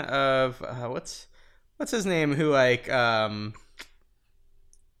fan of what's his name? Who like Sumo?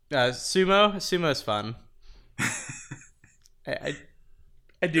 Sumo's fun. I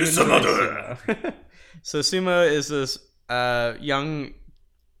do enjoy Sumo. So Sumo is this young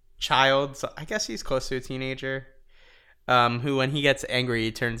child. So I guess he's close to a teenager. Who, when he gets angry,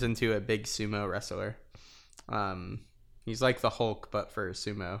 he turns into a big sumo wrestler. He's like the Hulk, but for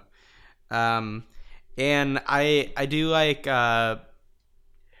sumo. And I do like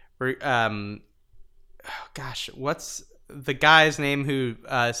what's the guy's name who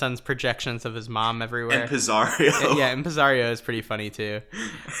sends projections of his mom everywhere? Impresario. Yeah, Impresario is pretty funny too.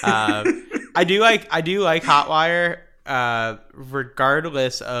 I do like Hotwire,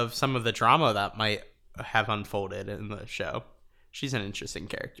 regardless of some of the drama that might have unfolded in the show. She's an interesting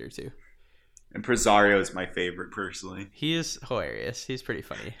character too. Impresario is my favorite, personally. He is hilarious. He's pretty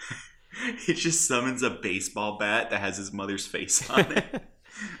funny. He just summons a baseball bat that has his mother's face on it.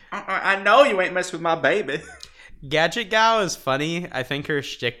 I know you ain't messing with my baby. Gadget Gal is funny. I think her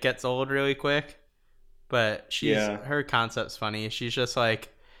shtick gets old really quick, but her concept's funny. She's just like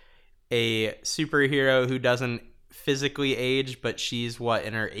a superhero who doesn't physically age, but she's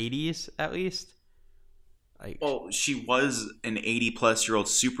in her 80s at least. Well, she was an 80-plus-year-old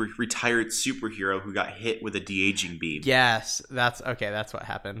retired superhero who got hit with a de-aging beam. Yes, that's what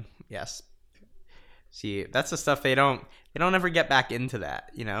happened. Yes. See, that's the stuff they don't ever get back into that,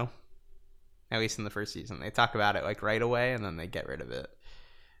 you know? At least in the first season. They talk about it like right away and then they get rid of it.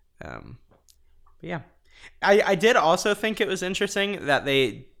 But yeah. I did also think it was interesting that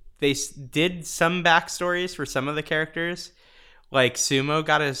they did some backstories for some of the characters. Like Sumo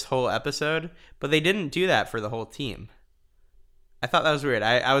got his whole episode, but they didn't do that for the whole team. I thought that was weird.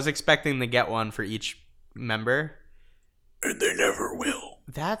 I was expecting to get one for each member. And they never will.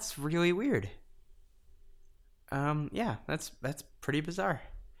 That's really weird. Yeah, that's pretty bizarre.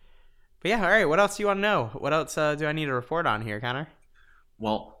 But yeah, all right, what else do you want to know? What else do I need to report on here, Connor?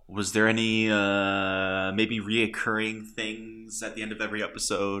 Well, was there any maybe reoccurring things at the end of every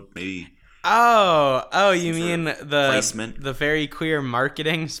episode? Maybe... Oh, you mean the placement? The very queer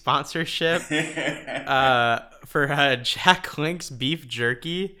marketing sponsorship for Jack Link's beef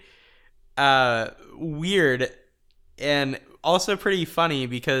jerky. Weird, and also pretty funny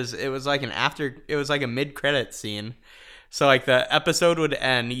because it was like a mid-credit scene. So like the episode would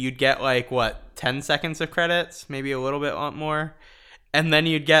end, you'd get 10 seconds of credits, maybe a little bit more, and then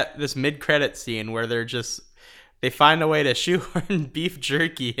you'd get this mid-credit scene where they find a way to shoehorn beef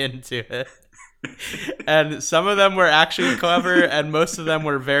jerky into it. And some of them were actually clever, and most of them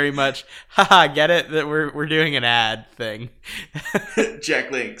were very much, haha, get it? That we're doing an ad thing.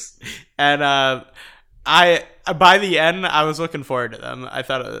 Jack Links. And I by the end, I was looking forward to them. I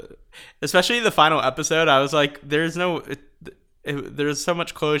thought, especially the final episode, I was like, there's so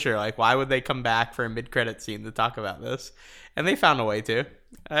much closure. Like, why would they come back for a mid-credit scene to talk about this? And they found a way to.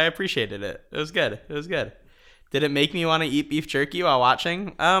 I appreciated it. It was good. It was good. Did it make me want to eat beef jerky while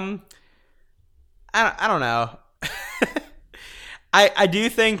watching? I don't know. I do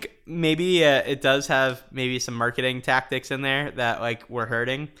think maybe it does have maybe some marketing tactics in there that like were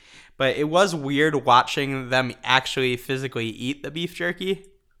hurting, but it was weird watching them actually physically eat the beef jerky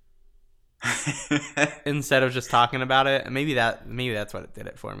instead of just talking about it. And maybe that's what it did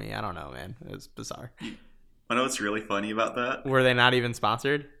it for me. I don't know, man. It was bizarre. I know what's really funny about that? Were they not even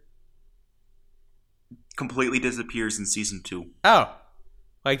sponsored? Completely disappears in season 2. Oh,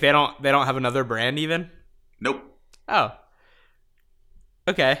 like they don't have another brand even? Nope. Oh,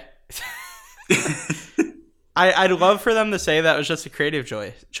 okay. I'd love for them to say that was just a creative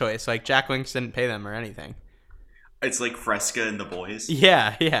choice. Like Jack Links didn't pay them or anything. It's like Fresca and the boys.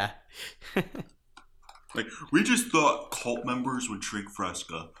 Yeah. Like, we just thought cult members would drink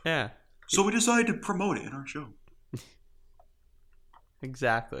Fresca. Yeah. So we decided to promote it in our show.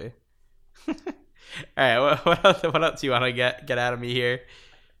 Exactly. All right, what else do you want to get out of me here?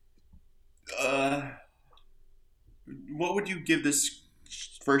 What would you give this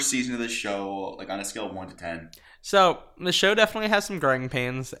first season of the show, like on a scale of 1 to 10? So the show definitely has some growing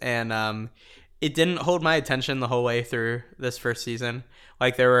pains, and it didn't hold my attention the whole way through this first season.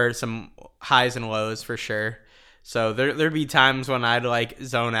 Like there were some highs and lows for sure. So there'd be times when I'd like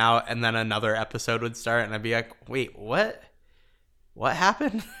zone out, and then another episode would start, and I'd be like, "Wait, what? What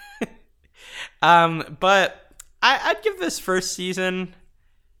happened?" But I'd give this first season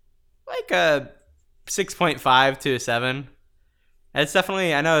like a 6.5 to a 7. It's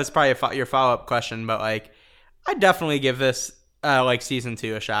definitely, I know it's probably your follow-up question, but like I'd definitely give this like season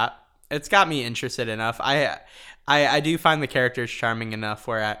 2 a shot. It's got me interested enough. I do find the characters charming enough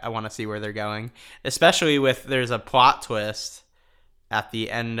where I want to see where they're going, especially with there's a plot twist at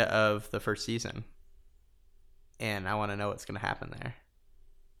the end of the first season, and I want to know what's going to happen there.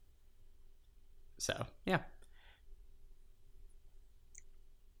 So, yeah.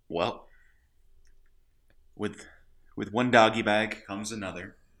 Well, with one doggy bag comes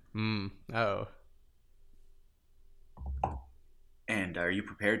another. Oh. And are you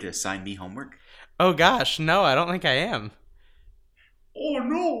prepared to assign me homework? Oh gosh, no, I don't think I am. Oh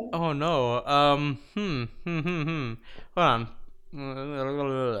no. Oh no. Hold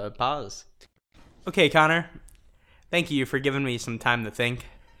on. Pause. Okay, Connor. Thank you for giving me some time to think.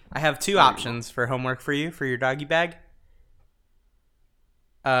 I have 2 options for homework for you for your doggy bag.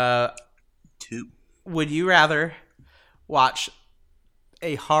 2. Would you rather watch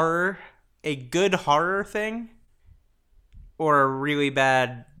a good horror thing, or a really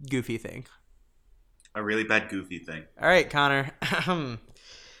bad goofy thing? A really bad goofy thing. All right, Connor.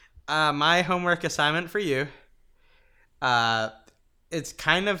 My homework assignment for you. It's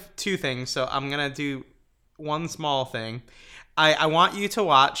kind of 2 things, so I'm gonna do one small thing. I want you to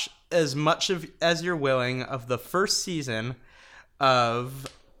watch as much as you're willing of the first season of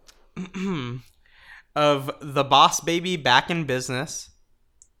of The Boss Baby Back in Business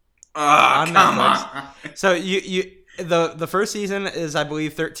on Netflix. So the first season is, I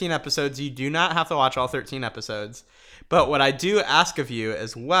believe, 13 episodes. You do not have to watch all 13 episodes. But what I do ask of you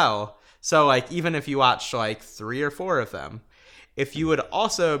as well, so like even if you watch like 3 or 4 of them, if you would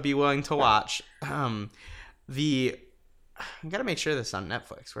also be willing to watch I gotta make sure this is on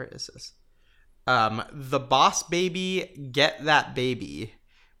Netflix. Where is this? The Boss Baby Get That Baby,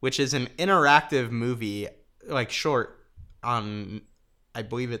 which is an interactive movie, like short on, I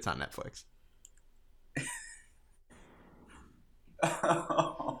believe it's on Netflix.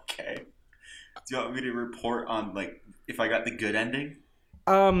 Okay. Do you want me to report on like if I got the good ending?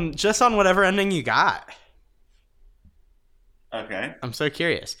 Just on whatever ending you got. Okay. I'm so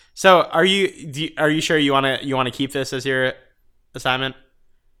curious. So, are you sure you want to keep this as your assignment?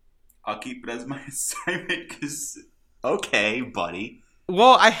 I'll keep it as my assignment because okay, buddy.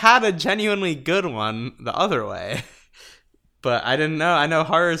 Well, I had a genuinely good one the other way, but I didn't know. I know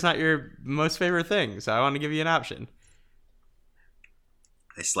horror is not your most favorite thing, so I want to give you an option.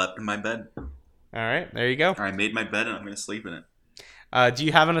 I slept in my bed. All right, there you go. Or I made my bed and I'm going to sleep in it. Do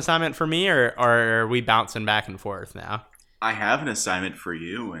you have an assignment for me, or are we bouncing back and forth now? I have an assignment for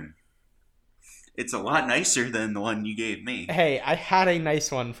you, and it's a lot nicer than the one you gave me. Hey, I had a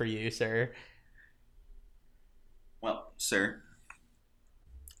nice one for you, sir. Well, sir,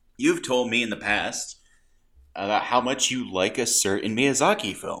 you've told me in the past about how much you like a certain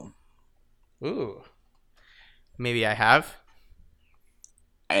Miyazaki film. Ooh. Maybe I have.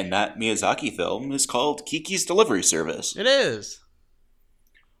 And that Miyazaki film is called Kiki's Delivery Service. It is.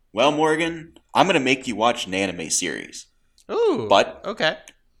 Well, Morgan, I'm going to make you watch an anime series. Ooh. But okay.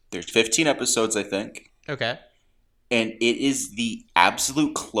 There's 15 episodes, I think. Okay. And it is the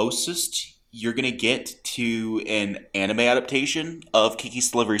absolute closest you're going to get to an anime adaptation of Kiki's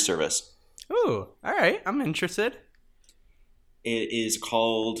Delivery Service. Ooh. All right. I'm interested. It is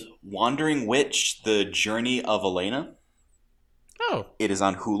called Wandering Witch, The Journey of Elena. Oh. It is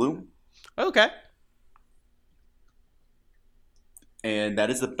on Hulu. Okay. And that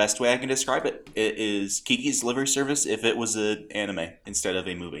is the best way I can describe it. It is Kiki's Delivery Service if it was an anime instead of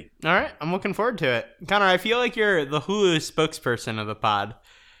a movie. All right. I'm looking forward to it. Connor, I feel like you're the Hulu spokesperson of the pod.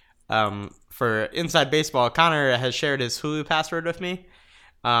 For Inside Baseball, Connor has shared his Hulu password with me.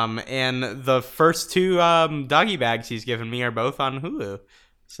 And the first two doggy bags he's given me are both on Hulu.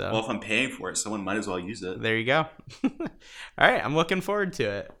 So, well, if I'm paying for it, someone might as well use it. There you go. All right, I'm looking forward to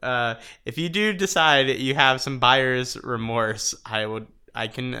it. If you do decide you have some buyer's remorse, I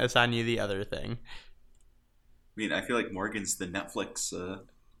can assign you the other thing. I mean, I feel like Morgan's the Netflix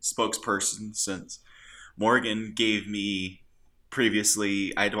spokesperson, since Morgan gave me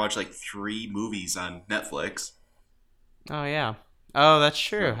previously, I had to watch like 3 movies on Netflix. Oh, yeah. Oh, that's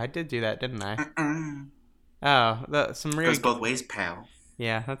true. I did do that, didn't I? Oh, some real... Goes both ways, pal.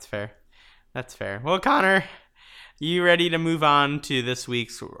 Yeah, that's fair. That's fair. Well, Connor, you ready to move on to this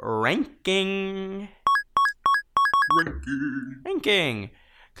week's ranking? Ranking.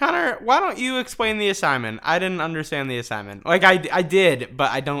 Connor, why don't you explain the assignment? I didn't understand the assignment. Like, I did,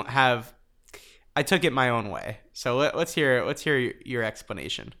 but I don't have... I took it my own way. So let's hear your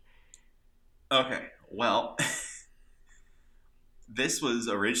explanation. Okay, well... This was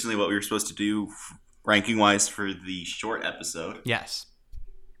originally what we were supposed to do ranking-wise for the short episode. Yes.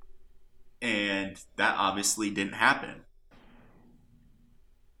 And that obviously didn't happen.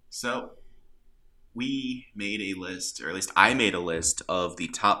 So, we made a list, or at least I made a list, of the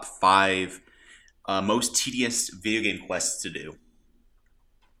top 5 most tedious video game quests to do.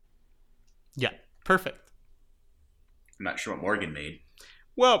 Yeah, perfect. I'm not sure what Morgan made.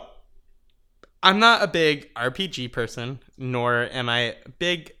 Well, I'm not a big RPG person, nor am I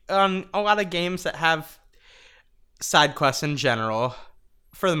big on a lot of games that have side quests in general,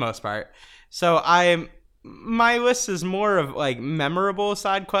 for the most part. So my list is more of like memorable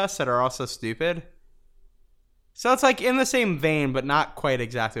side quests that are also stupid. So it's like in the same vein, but not quite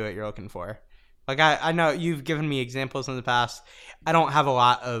exactly what you're looking for. Like I know you've given me examples in the past. I don't have a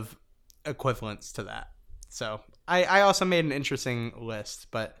lot of equivalents to that. So I also made an interesting list,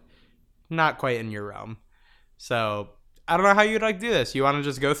 but not quite in your realm. So I don't know how you'd like to do this. You want to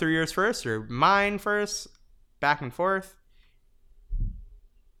just go through yours first or mine first? Back and forth?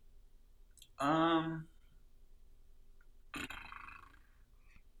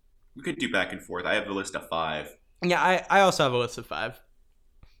 We could do back and forth. I have a list of 5. Yeah, I also have a list of 5.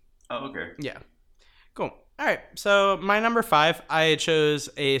 Oh, okay. Yeah. Cool. All right. So my number 5, I chose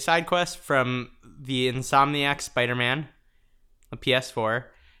a side quest from the Insomniac Spider-Man, a PS4.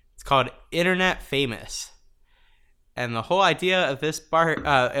 It's called Internet Famous. And the whole idea of this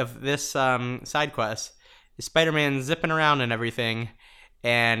side quest is Spider-Man zipping around and everything,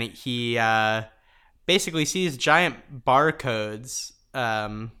 and he basically sees giant barcodes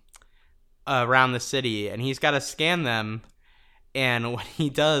around the city, and he's got to scan them. And when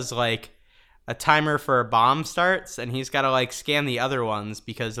he does, like, a timer for a bomb starts, and he's got to like scan the other ones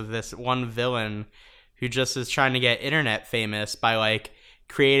because of this one villain who just is trying to get internet famous by like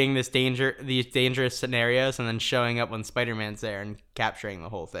creating these dangerous scenarios and then showing up when Spider-Man's there and capturing the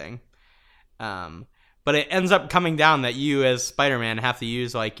whole thing. But it ends up coming down that you as Spider-Man have to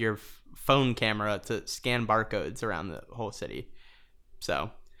use like your phone camera to scan barcodes around the whole city.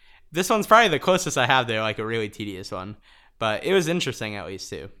 So this one's probably the closest I have there, like a really tedious one. But it was interesting at least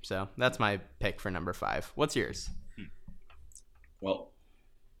too. So that's my pick for number 5. What's yours? Well,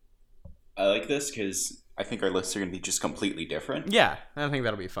 I like this because I think our lists are going to be just completely different. Yeah, I think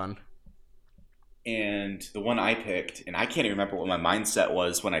that'll be fun. And the one I picked, and I can't even remember what my mindset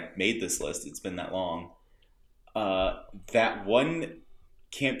was when I made this list. It's been that long. That one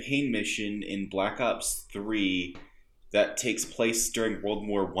campaign mission in Black Ops 3 that takes place during World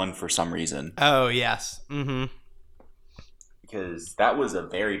War I for some reason. Oh, yes. Mm-hmm. Because that was a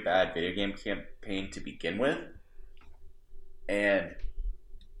very bad video game campaign to begin with. And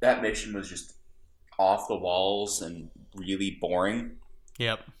that mission was just off the walls and really boring.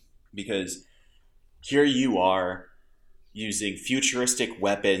 Yep. Because here you are using futuristic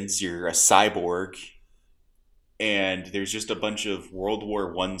weapons. You're a cyborg. And there's just a bunch of World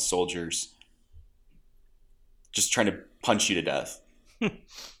War I soldiers just trying to punch you to death.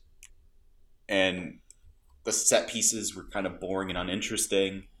 And the set pieces were kind of boring and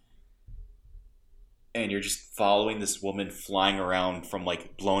uninteresting. And you're just following this woman flying around from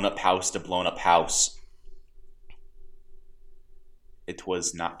like blown up house to blown up house. It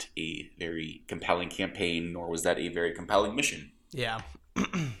was not a very compelling campaign, nor was that a very compelling mission. Yeah.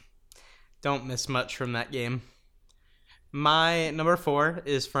 Don't miss much from that game. My number 4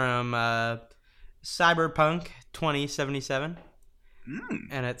 is from Cyberpunk 2077.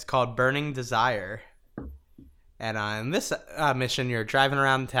 And it's called Burning Desire. And in this mission, you're driving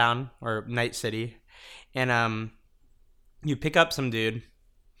around town or Night City, and you pick up some dude,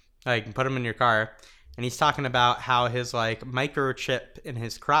 like put him in your car, and he's talking about how his like microchip in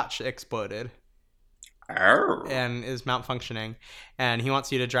his crotch exploded and is malfunctioning, and he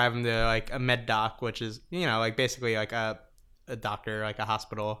wants you to drive him to like a med doc, which is like basically like a doctor, like a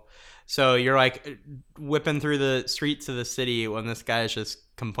hospital. So you're like whipping through the streets of the city when this guy is just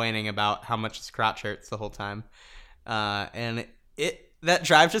complaining about how much his crotch hurts the whole time. And that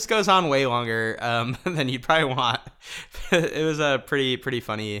drive just goes on way longer than you'd probably want. It was a pretty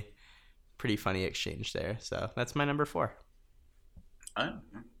funny exchange there. So that's my number 4. Okay.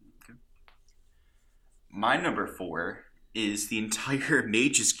 My number 4 is the entire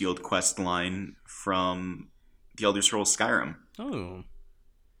Mages Guild quest line from The Elder Scrolls Skyrim. Oh.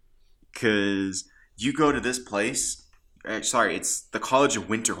 Because you go to this place. Sorry, it's the College of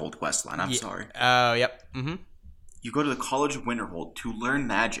Winterhold quest line. I'm sorry. Oh, yep. Mm-hmm. You go to the College of Winterhold to learn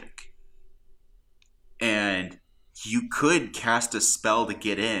magic. And you could cast a spell to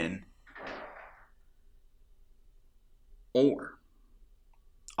get in. Or,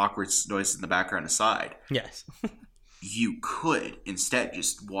 awkward noises in the background aside. Yes. You could instead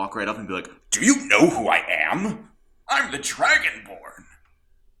just walk right up and be like, "Do you know who I am? I'm the Dragonborn."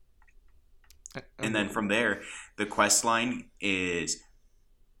 And then from there, the quest line is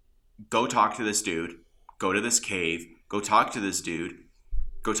go talk to this dude, go to this cave, go talk to this dude,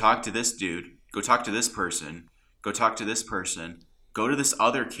 go talk to this dude, go talk to this person, go talk to this person, go to this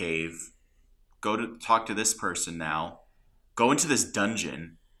other cave, go to talk to this person now, go into this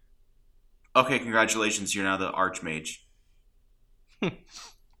dungeon. Okay, congratulations, you're now the Archmage.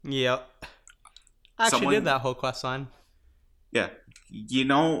 Yep. I actually did that whole quest line. Yeah. Want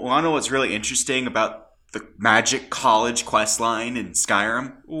to know what's really interesting about the Magic College quest line in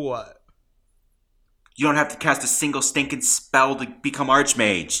Skyrim? What? You don't have to cast a single stinking spell to become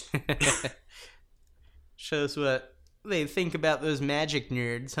Archmage. Shows what they think about those magic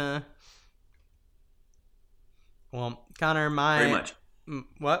nerds, huh? Well, Connor, Pretty much.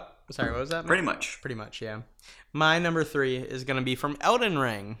 What? Sorry, what was that? Pretty much, yeah. My number 3 is going to be from Elden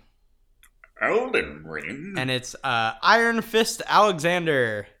Ring. Elden Ring? And it's Iron Fist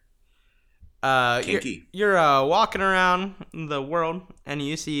Alexander. Kinky. You're walking around the world, and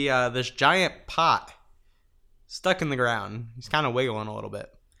you see this giant pot stuck in the ground. He's kind of wiggling a little bit.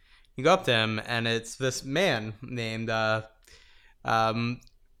 You go up to him, and it's this man named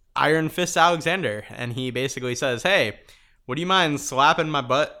Iron Fist Alexander, and he basically says, "Hey, would you mind slapping my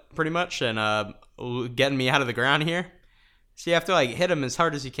butt, pretty much, and getting me out of the ground here?" So you have to like hit him as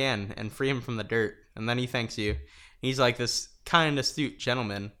hard as you can and free him from the dirt, and then he thanks you. He's like this kind, astute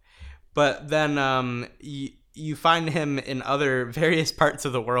gentleman. But then you find him in other various parts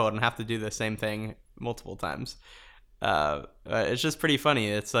of the world and have to do the same thing multiple times. It's just pretty funny.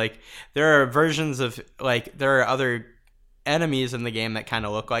 It's like there are versions of like there are other enemies in the game that kind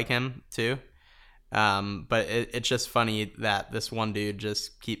of look like him too. But it's just funny that this one dude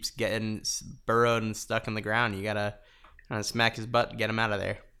just keeps getting burrowed and stuck in the ground. You gotta kind of smack his butt and get him out of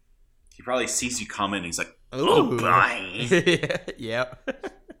there. He probably sees you coming and he's like, "Oh, bye." Yep.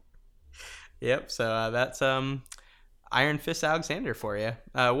 Yep. So that's Iron Fist Alexander for you.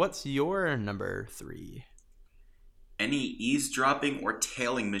 What's your number 3? Any eavesdropping or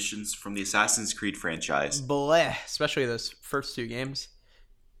tailing missions from the Assassin's Creed franchise? Bleh. Especially those first 2 games.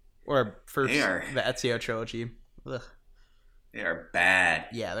 Or first, the Ezio trilogy. Ugh. They are bad.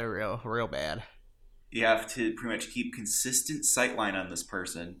 Yeah, they're real bad. You have to pretty much keep consistent sightline on this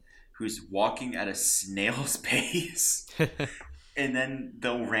person who's walking at a snail's pace. And then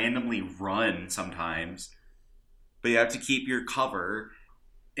they'll randomly run sometimes. But you have to keep your cover.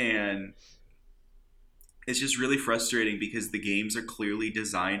 And it's just really frustrating because the games are clearly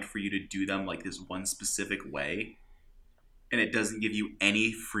designed for you to do them like this one specific way. And it doesn't give you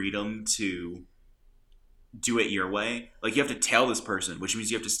any freedom to do it your way. Like, you have to tail this person, which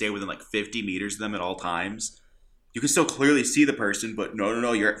means you have to stay within like 50 meters of them at all times. You can still clearly see the person, but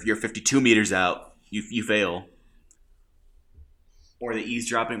no, you're 52 meters out. You fail. Or the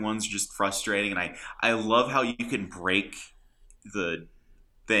eavesdropping ones are just frustrating, and I love how you can break the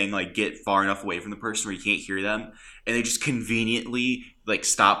thing, like get far enough away from the person where you can't hear them, and they just conveniently like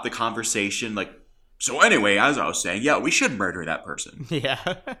stop the conversation. Like, so anyway, as I was saying, yeah, we should murder that person. Yeah.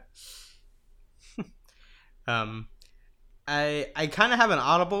 I kind of have an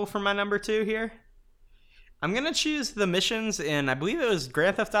audible for my number 2 here. I'm going to choose the missions in, I believe it was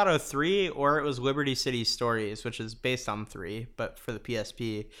Grand Theft Auto 3 or it was Liberty City Stories, which is based on 3, but for the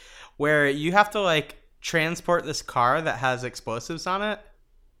PSP, where you have to like transport this car that has explosives on it.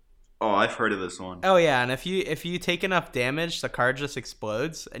 Oh, I've heard of this one. Oh yeah, and if you take enough damage, the car just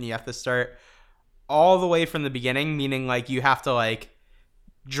explodes and you have to start all the way from the beginning, meaning like you have to like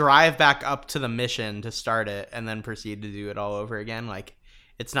drive back up to the mission to start it and then proceed to do it all over again. Like,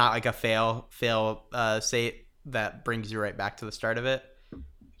 it's not like a fail state that brings you right back to the start of it.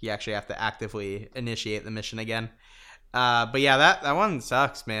 You actually have to actively initiate the mission again. But yeah, that one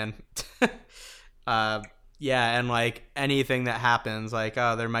sucks, man. Yeah, and like anything that happens, like,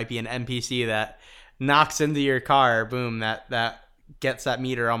 oh, there might be an NPC that knocks into your car, boom, that gets that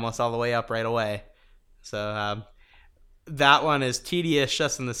meter almost all the way up right away. So that one is tedious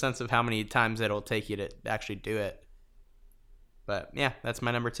just in the sense of how many times it'll take you to actually do it. But yeah, that's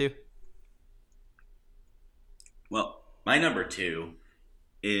my number 2. Well, my number 2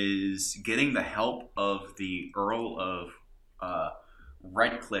 is getting the help of the Earl of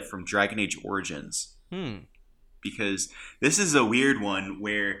Redcliffe from Dragon Age Origins. Because this is a weird one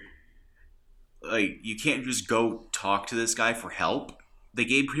where like you can't just go talk to this guy for help. The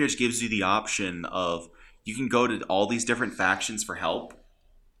game pretty much gives you the option of you can go to all these different factions for help,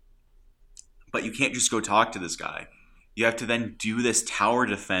 but you can't just go talk to this guy. You have to then do this tower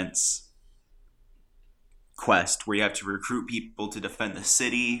defense quest where you have to recruit people to defend the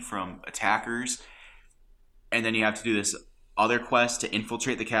city from attackers. And then you have to do this other quest to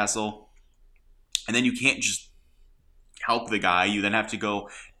infiltrate the castle. And then you can't just help the guy. You then have to go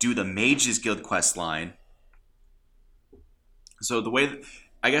do the Mages Guild quest line. So the way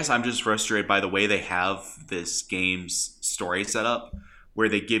I guess I'm just frustrated by the way they have this game's story set up, where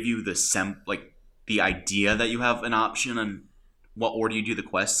they give you the idea that you have an option on what order you do the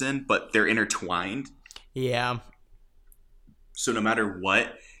quests in, but they're intertwined. Yeah. So no matter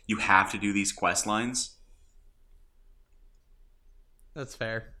what, you have to do these quest lines. That's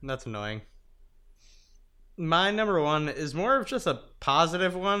fair. That's annoying. My number 1 is more of just a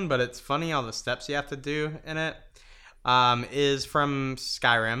positive one, but it's funny all the steps you have to do in it. Is from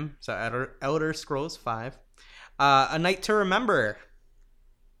Skyrim, so Elder Scrolls 5. A Night to Remember,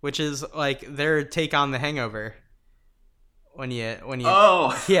 which is like their take on The Hangover. When you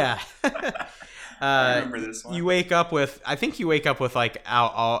oh yeah. I remember this one. You wake up with like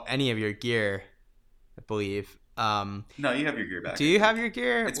out any of your gear, I believe. No, you have your gear back. Do you have your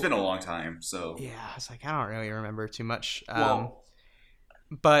gear? It's been a long time, so yeah. I was like, I don't really remember too much. Well,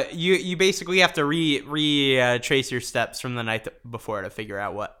 but you basically have to trace your steps from the night before to figure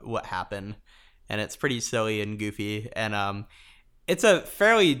out what happened, and it's pretty silly and goofy, and it's a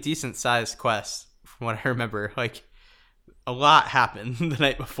fairly decent sized quest from what I remember. Like, a lot happened the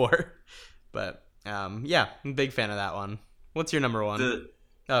night before, but yeah, I'm a big fan of that one. What's your number 1?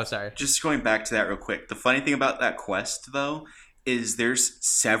 Oh, sorry. Just going back to that real quick. The funny thing about that quest, though, is there's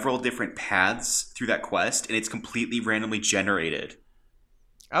several different paths through that quest, and it's completely randomly generated.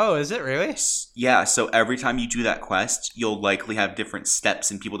 Oh, is it really? Yeah, so every time you do that quest, you'll likely have different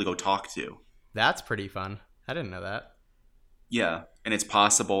steps and people to go talk to. That's pretty fun. I didn't know that. Yeah, and it's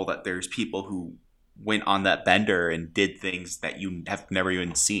possible that there's people who went on that bender and did things that you have never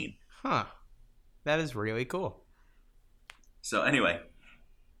even seen. Huh. That is really cool. So anyway,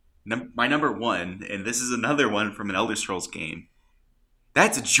 my number 1, and this is another one from an Elder Scrolls game,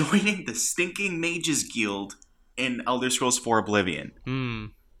 that's joining the stinking Mages Guild in Elder Scrolls 4 Oblivion.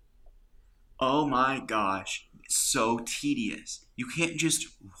 Oh my gosh, it's so tedious. You can't just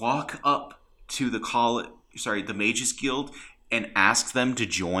walk up to the Mages Guild and ask them to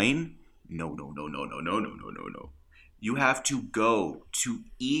join. No. You have to go to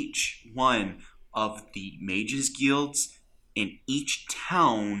each one of the Mages Guilds in each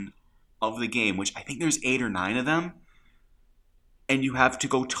town of the game, which I think there's 8 or 9 of them, and you have to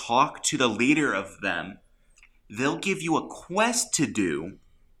go talk to the leader of them. They'll give you a quest to do,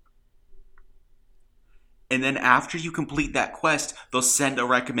 and then after you complete that quest, they'll send a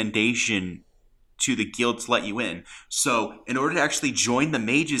recommendation to the guild to let you in. So in order to actually join the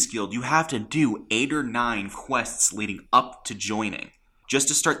Mages Guild, you have to do 8 or 9 quests leading up to joining, just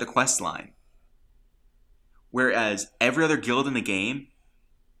to start the quest line. Whereas every other guild in the game,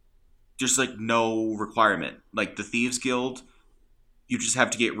 just like no requirement. Like the Thieves Guild, you just have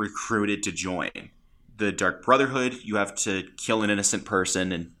to get recruited to join. The Dark Brotherhood, you have to kill an innocent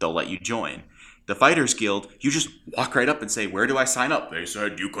person and they'll let you join. The Fighters Guild, you just walk right up and say, where do I sign up? They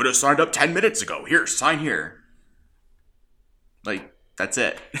said, you could have signed up 10 minutes ago. Here, sign here. Like, that's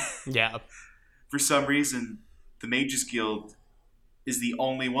it. Yeah. For some reason, the Mages Guild is the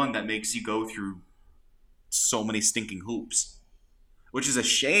only one that makes you go through so many stinking hoops. Which is a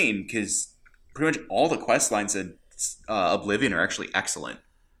shame, because pretty much all the quest lines in Oblivion are actually excellent.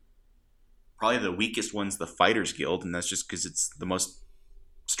 Probably the weakest one's the Fighters Guild, and that's just because it's the most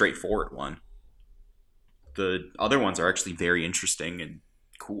straightforward one. The other ones are actually very interesting and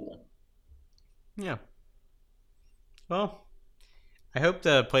cool. Yeah. Well, I hope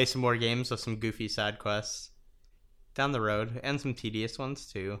to play some more games with some goofy side quests down the road, and some tedious ones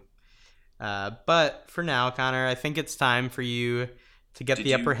too. But for now, Connor, I think it's time for you to get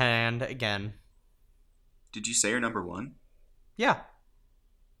the upper hand again. Did you say your number one? Yeah.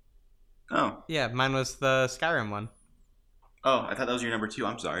 Oh. Yeah, mine was the Skyrim one. Oh, I thought that was your number two.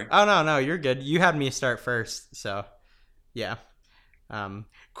 I'm sorry. Oh, no, you're good. You had me start first, so yeah.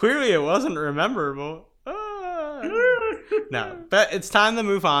 Clearly it wasn't rememberable. No, but it's time to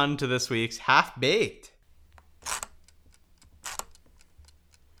move on to this week's Half-Baked.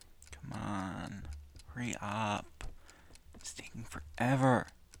 Come on. Hurry up. It's taking forever.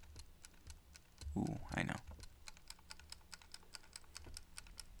 Ooh, I know.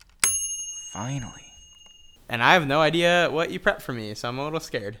 Finally. And I have no idea what you prepped for me, so I'm a little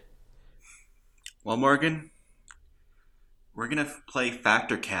scared. Well, Morgan, we're going to play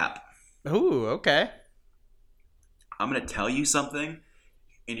Factor Cap. Ooh, okay. I'm going to tell you something,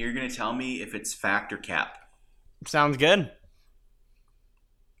 and you're going to tell me if it's fact or cap. Sounds good.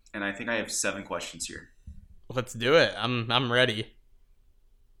 And I think I have 7 questions here. Let's do it. I'm ready.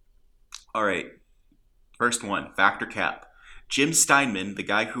 All right. First one, fact or cap. Jim Steinman, the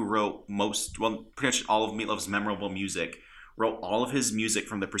guy who wrote pretty much all of Meatloaf's memorable music, wrote all of his music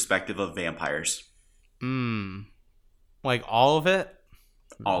from the perspective of vampires. Like all of it?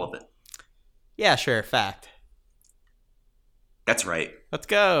 All of it. Yeah, sure. Fact. That's right. Let's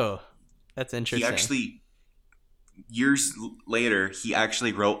go. That's interesting. He actually, years later, he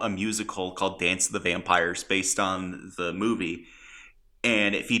actually wrote a musical called Dance of the Vampires based on the movie.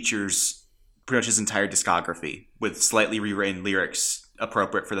 And it features pretty much his entire discography with slightly rewritten lyrics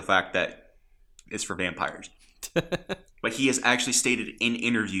appropriate for the fact that it's for vampires. But he has actually stated in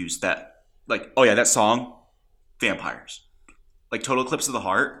interviews that, like, oh yeah, that song, vampires. Like Total Eclipse of the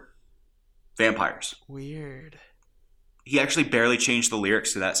Heart, vampires. Weird. He actually barely changed the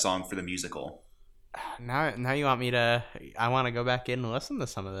lyrics to that song for the musical. Now you want me to... I want to go back in and listen to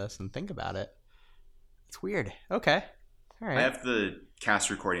some of this and think about it. It's weird. Okay. All right. I have the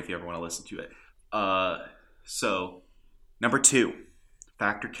cast recording if you ever want to listen to it. So, number 2,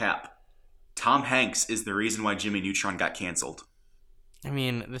 fact or cap. Tom Hanks is the reason why Jimmy Neutron got canceled. I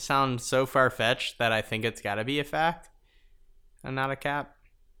mean, this sounds so far-fetched that I think it's got to be a fact and not a cap.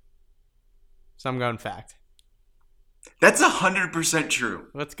 So I'm going fact. That's 100% true.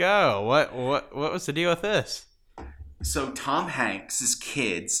 Let's go. What was the deal with this? So Tom Hanks'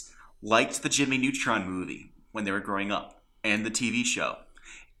 kids liked the Jimmy Neutron movie when they were growing up and the TV show.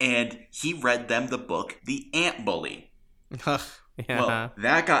 And he read them the book, The Ant Bully. Yeah. Well,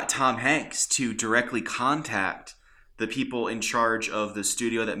 that got Tom Hanks to directly contact the people in charge of the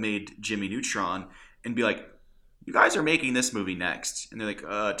studio that made Jimmy Neutron and be like, you guys are making this movie next. And they're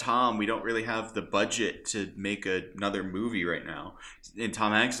like, Tom, we don't really have the budget to make another movie right now. And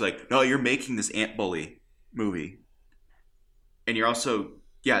Tom Hanks is like, no, you're making this Ant Bully movie. And you're also,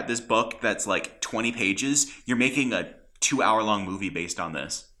 this book that's like 20 pages, you're making a 2-hour-long movie based on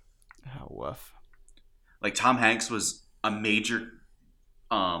this. Oh, woof. Like, Tom Hanks was a major,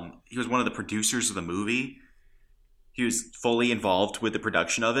 he was one of the producers of the movie. He was fully involved with the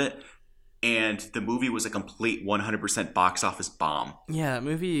production of it. And the movie was a complete 100% box office bomb. Yeah, that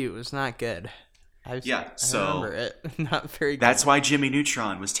movie was not good. I remember it. Not very good. That's why Jimmy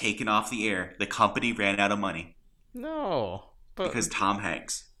Neutron was taken off the air. The company ran out of money. No. Because Tom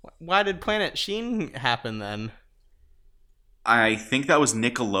Hanks. Why did Planet Sheen happen then? I think that was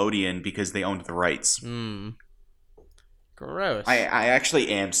Nickelodeon because they owned the rights. Gross. I actually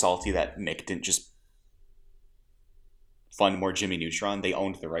am salty that Nick didn't just fund more Jimmy Neutron. They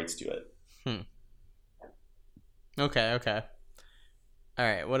owned the rights to it. Okay. All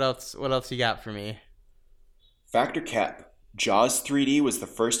right, what else you got for me? Fact or cap? Jaws 3D was the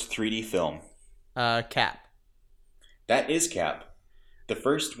first 3D film. Cap. That is cap. The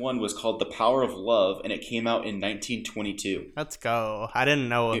first one was called The Power of Love, and it came out in 1922. Let's go. I didn't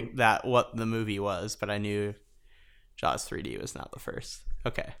know what the movie was, but I knew Jaws 3D was not the first.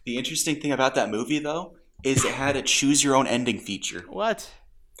 Okay. The interesting thing about that movie, though, is it had a choose your own ending feature. What?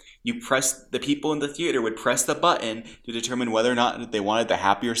 The people in the theater would press the button to determine whether or not they wanted the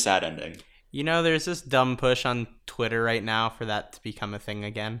happy or sad ending. You know, there's this dumb push on Twitter right now for that to become a thing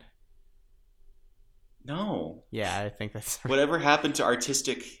again. No. Yeah, I think that's... Whatever happened to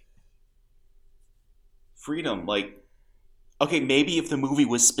artistic freedom? Like, okay, maybe if the movie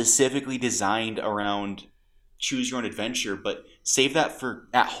was specifically designed around choose your own adventure, but save that for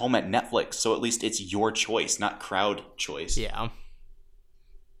at home at Netflix, so at least it's your choice, not crowd choice. Yeah.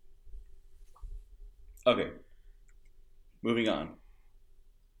 Okay. Moving on.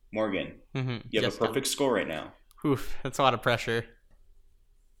 Morgan, you have a perfect score right now. Oof, that's a lot of pressure.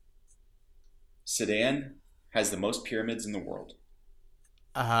 Sudan has the most pyramids in the world.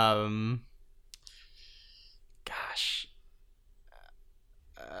 Gosh.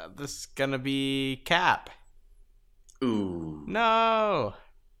 This is gonna be Cap. Ooh. No.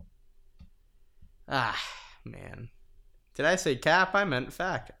 Ah, man. Did I say Cap? I meant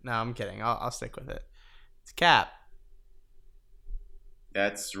fact. No, I'm kidding. I'll stick with it. It's Cap.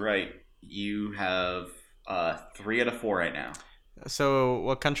 That's right. You have 3 out of 4 right now. So,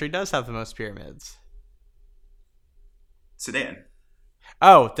 what country does have the most pyramids? Sudan.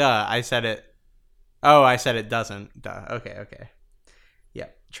 Oh, duh. I said it. Oh, I said it doesn't. Duh. Okay.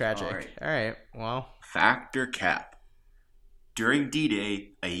 Yep. Tragic. All right. Well. Fact or cap? During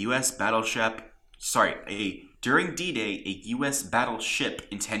D-Day, a U.S. battleship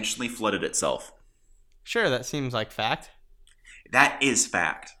intentionally flooded itself. Sure, that seems like fact. That is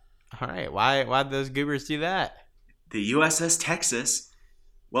fact. All right. Why'd those goobers do that? The USS Texas,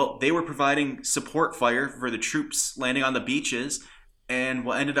 well, they were providing support fire for the troops landing on the beaches, and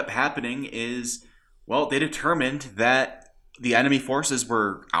what ended up happening is, well, they determined that the enemy forces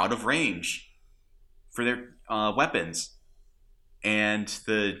were out of range for their weapons, and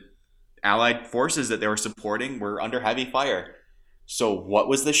the Allied forces that they were supporting were under heavy fire. So what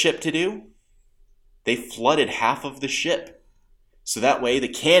was the ship to do? They flooded half of the ship, so that way the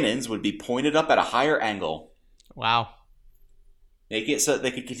cannons would be pointed up at a higher angle. Wow. Make it so that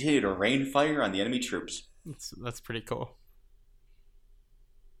they could continue to rain fire on the enemy troops. That's pretty cool.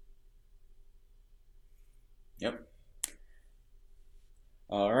 Yep.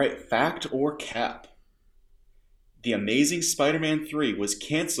 All right, fact or cap? The Amazing Spider-Man 3 was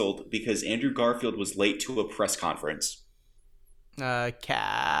canceled because Andrew Garfield was late to a press conference.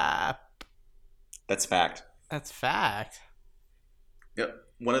 Cap. That's fact. That's fact. Yep.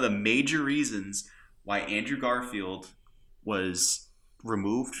 One of the major reasons why Andrew Garfield was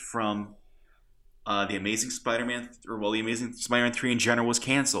removed from the Amazing Spider-Man 3 in general was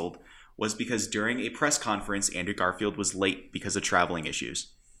canceled was because during a press conference, Andrew Garfield was late because of traveling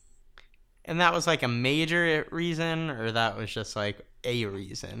issues. And that was like a major reason, or that was just like a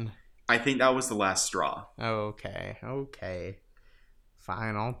reason? I think that was the last straw. Okay.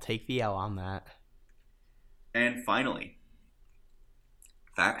 Fine, I'll take the L on that. And finally,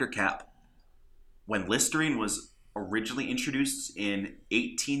 fact or cap? When Listerine was originally introduced in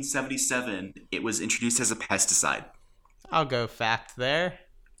 1877, it was introduced as a pesticide. I'll go fact there.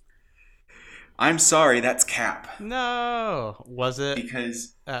 I'm sorry, that's cap. No. Was it?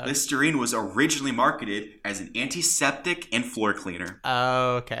 Because Listerine was originally marketed as an antiseptic and floor cleaner.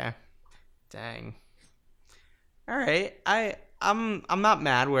 Oh, okay. Dang. All right. I'm not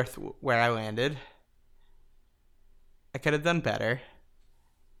mad with where I landed. I could have done better.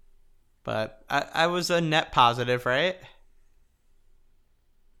 But I was a net positive, right?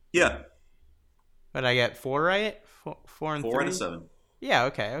 Yeah. But I get 4 right? 4 and 3? 4 out of 7. Yeah,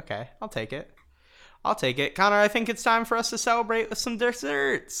 okay. I'll take it. Connor, I think it's time for us to celebrate with some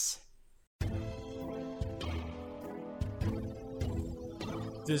desserts.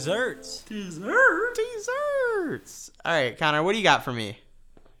 Desserts. All right, Connor, what do you got for me?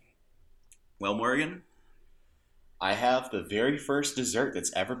 Well, Morgan, I have the very first dessert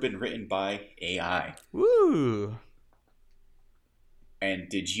that's ever been written by AI. Woo! And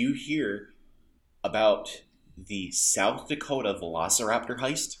did you hear about the South Dakota Velociraptor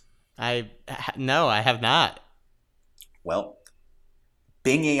heist? No, I have not. Well,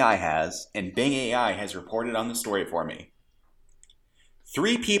 Bing AI has, and Bing AI has reported on the story for me.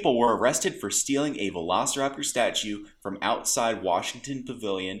 3 people were arrested for stealing a Velociraptor statue from outside Washington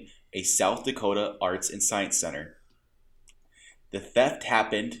Pavilion, a South Dakota Arts and Science Center. The theft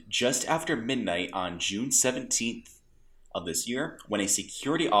happened just after midnight on June 17th of this year, when a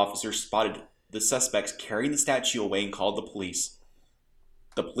security officer spotted the suspects carrying the statue away and called the police.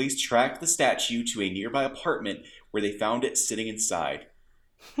 The police tracked the statue to a nearby apartment where they found it sitting inside.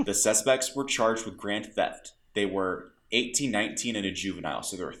 The suspects were charged with grand theft. They were 18, 19, and a juvenile,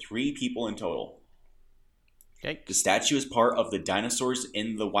 so there were 3 people in total. Okay. The statue is part of the Dinosaurs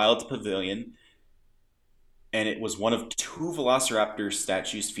in the Wild Pavilion, and it was one of 2 Velociraptor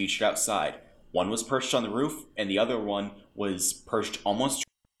statues featured outside. One was perched on the roof, and the other one was perched almost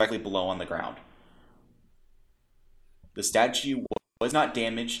directly below on the ground. The statue was not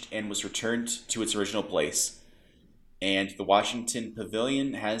damaged and was returned to its original place. And the Washington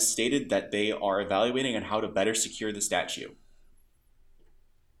Pavilion has stated that they are evaluating on how to better secure the statue.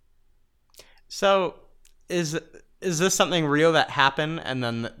 So, is this something real that happened and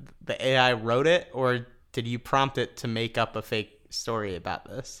then the AI wrote it, or did you prompt it to make up a fake story about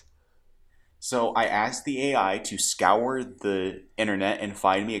this? So I asked the AI to scour the internet and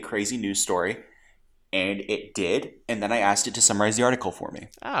find me a crazy news story, and it did. And then I asked it to summarize the article for me.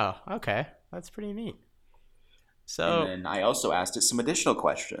 Oh, okay. That's pretty neat. So, and then I also asked it some additional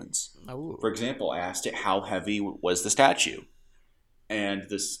questions. Ooh. For example, I asked it how heavy was the statue, and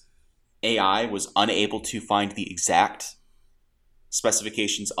this AI was unable to find the exact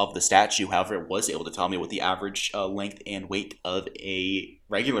specifications of the statue. However, it was able to tell me what the average length and weight of a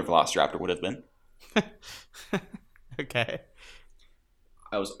regular Velociraptor would have been. Okay.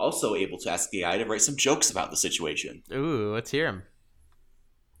 I was also able to ask the AI to write some jokes about the situation. Ooh, let's hear him.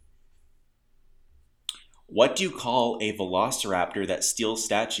 What do you call a Velociraptor that steals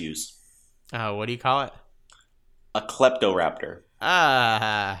statues? Oh, what do you call it? A Kleptoraptor.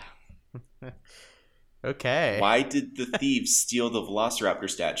 Ah. Okay. Why did the thieves steal the Velociraptor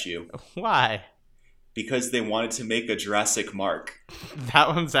statue? Why? Because they wanted to make a Jurassic mark. That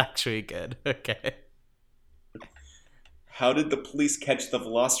one's actually good. Okay. How did the police catch the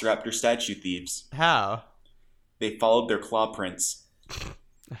Velociraptor statue thieves? How? They followed their claw prints.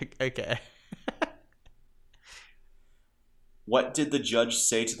 Okay. What did the judge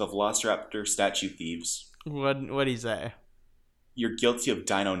say to the Velociraptor statue thieves? What'd he say? You're guilty of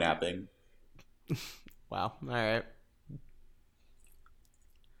dino napping. Wow. All right.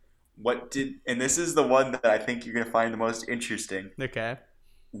 And this is the one that I think you're going to find the most interesting. Okay.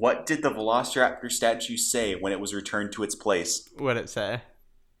 What did the Velociraptor statue say when it was returned to its place? What'd it say?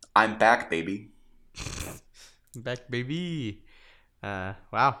 I'm back, baby. Back, baby.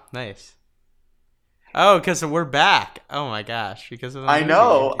 Wow. Nice. Oh, because we're back. Oh my gosh. Because of the movie. I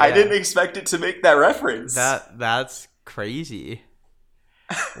know. Yeah. I didn't expect it to make that reference. That's crazy.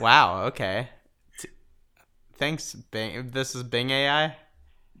 Wow. Okay. Thanks, Bing. This is Bing AI?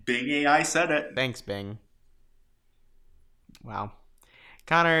 Bing AI said it. Thanks, Bing. Wow.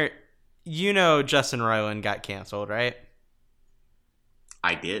 Connor, you know Justin Roiland got canceled, right?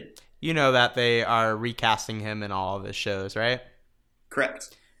 I did. You know that they are recasting him in all of his shows, right?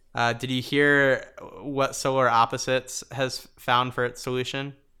 Correct. Did you hear what Solar Opposites has found for its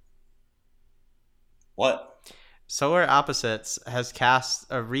solution? What? Solar Opposites has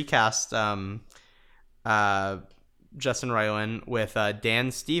recast Justin Roiland with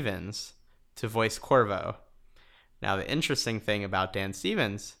Dan Stevens to voice Corvo. Now, the interesting thing about Dan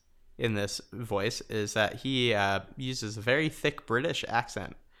Stevens in this voice is that he uses a very thick British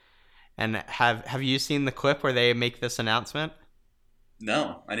accent. And have you seen the clip where they make this announcement?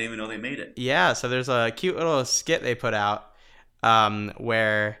 No, I didn't even know they made it. Yeah, so there's a cute little skit they put out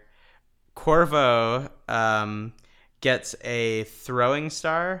where Corvo gets a throwing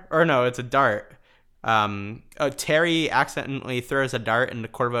star. Or no, it's a dart. Terry accidentally throws a dart into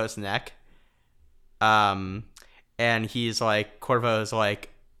Corvo's neck. And Corvo's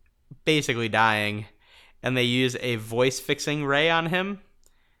basically dying. And they use a voice fixing ray on him.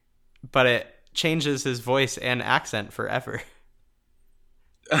 But it changes his voice and accent forever.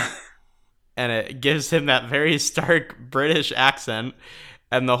 And it gives him that very stark British accent.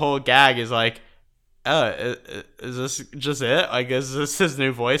 And the whole gag is like, oh, is this just it? Is this his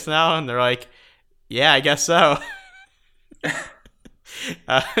new voice now? And they're like, yeah, I guess so.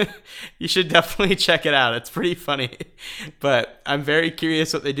 You should definitely check it out. It's pretty funny. But I'm very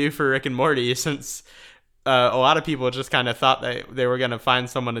curious what they do for Rick and Morty, since a lot of people just kind of thought that they were going to find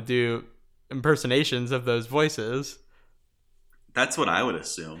someone to do impersonations of those voices. That's what I would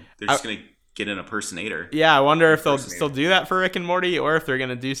assume. They're just going to get an impersonator. Yeah, I wonder if they'll still do that for Rick and Morty, or if they're going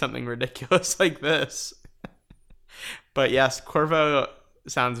to do something ridiculous like this. But yes, Corvo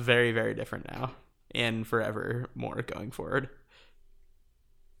sounds very, very different now, and forever more going forward.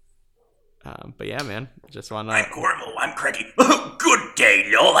 But yeah, man, just want to... I'm Corvo, I'm Craigie. Good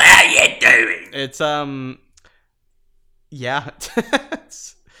day, Lol, how you doing? It's, yeah,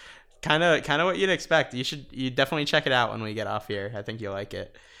 kind of what you'd expect. You definitely check it out when we get off here. I think you'll like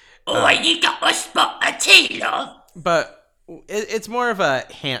it. You got a spot of tailor. But it's more of a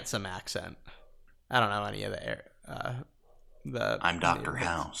handsome accent. I don't know any of the I'm Dr.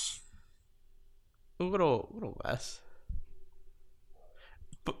 House. A little less.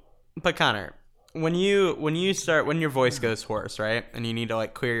 But Connor, when your voice goes hoarse, right, and you need to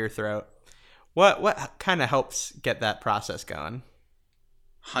like clear your throat, what kind of helps get that process going?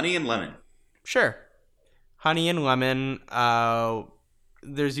 Honey and lemon. Sure, honey and lemon.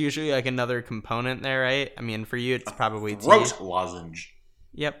 There's usually like another component there, right? I mean, for you, it's probably throat tea. lozenge.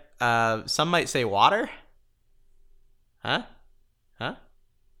 Yep. Some might say water. Huh?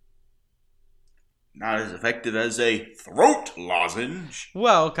 Not as effective as a throat lozenge.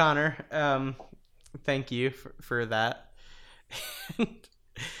 Well, Connor, thank you for that.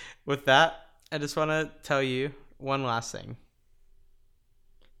 With that, I just want to tell you one last thing.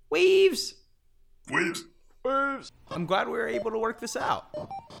 Weaves! I'm glad we were able to work this out.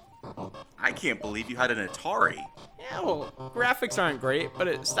 I can't believe you had an Atari. Yeah, well, graphics aren't great, but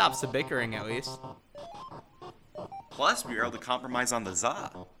it stops the bickering at least. Plus, we were able to compromise on the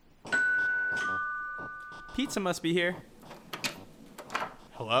Zuck. Pizza must be here.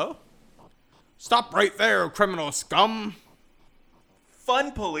 Hello? Stop right there, criminal scum!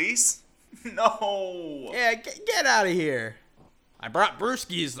 Fun police? No! Yeah, get out of here. I brought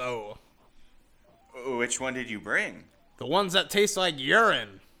brewskis, though. Which one did you bring? The ones that taste like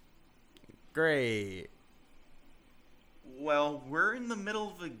urine. Great. Well, we're in the middle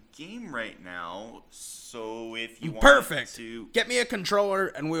of a game right now, so if you want Perfect! to... Get me a controller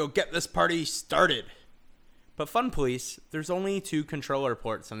and we'll get this party started. But Fun Police, there's only 2 controller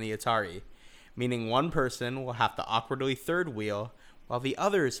ports on the Atari, meaning one person will have to awkwardly third wheel while the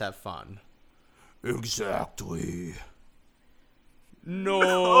others have fun. Exactly.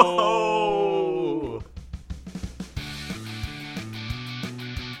 No!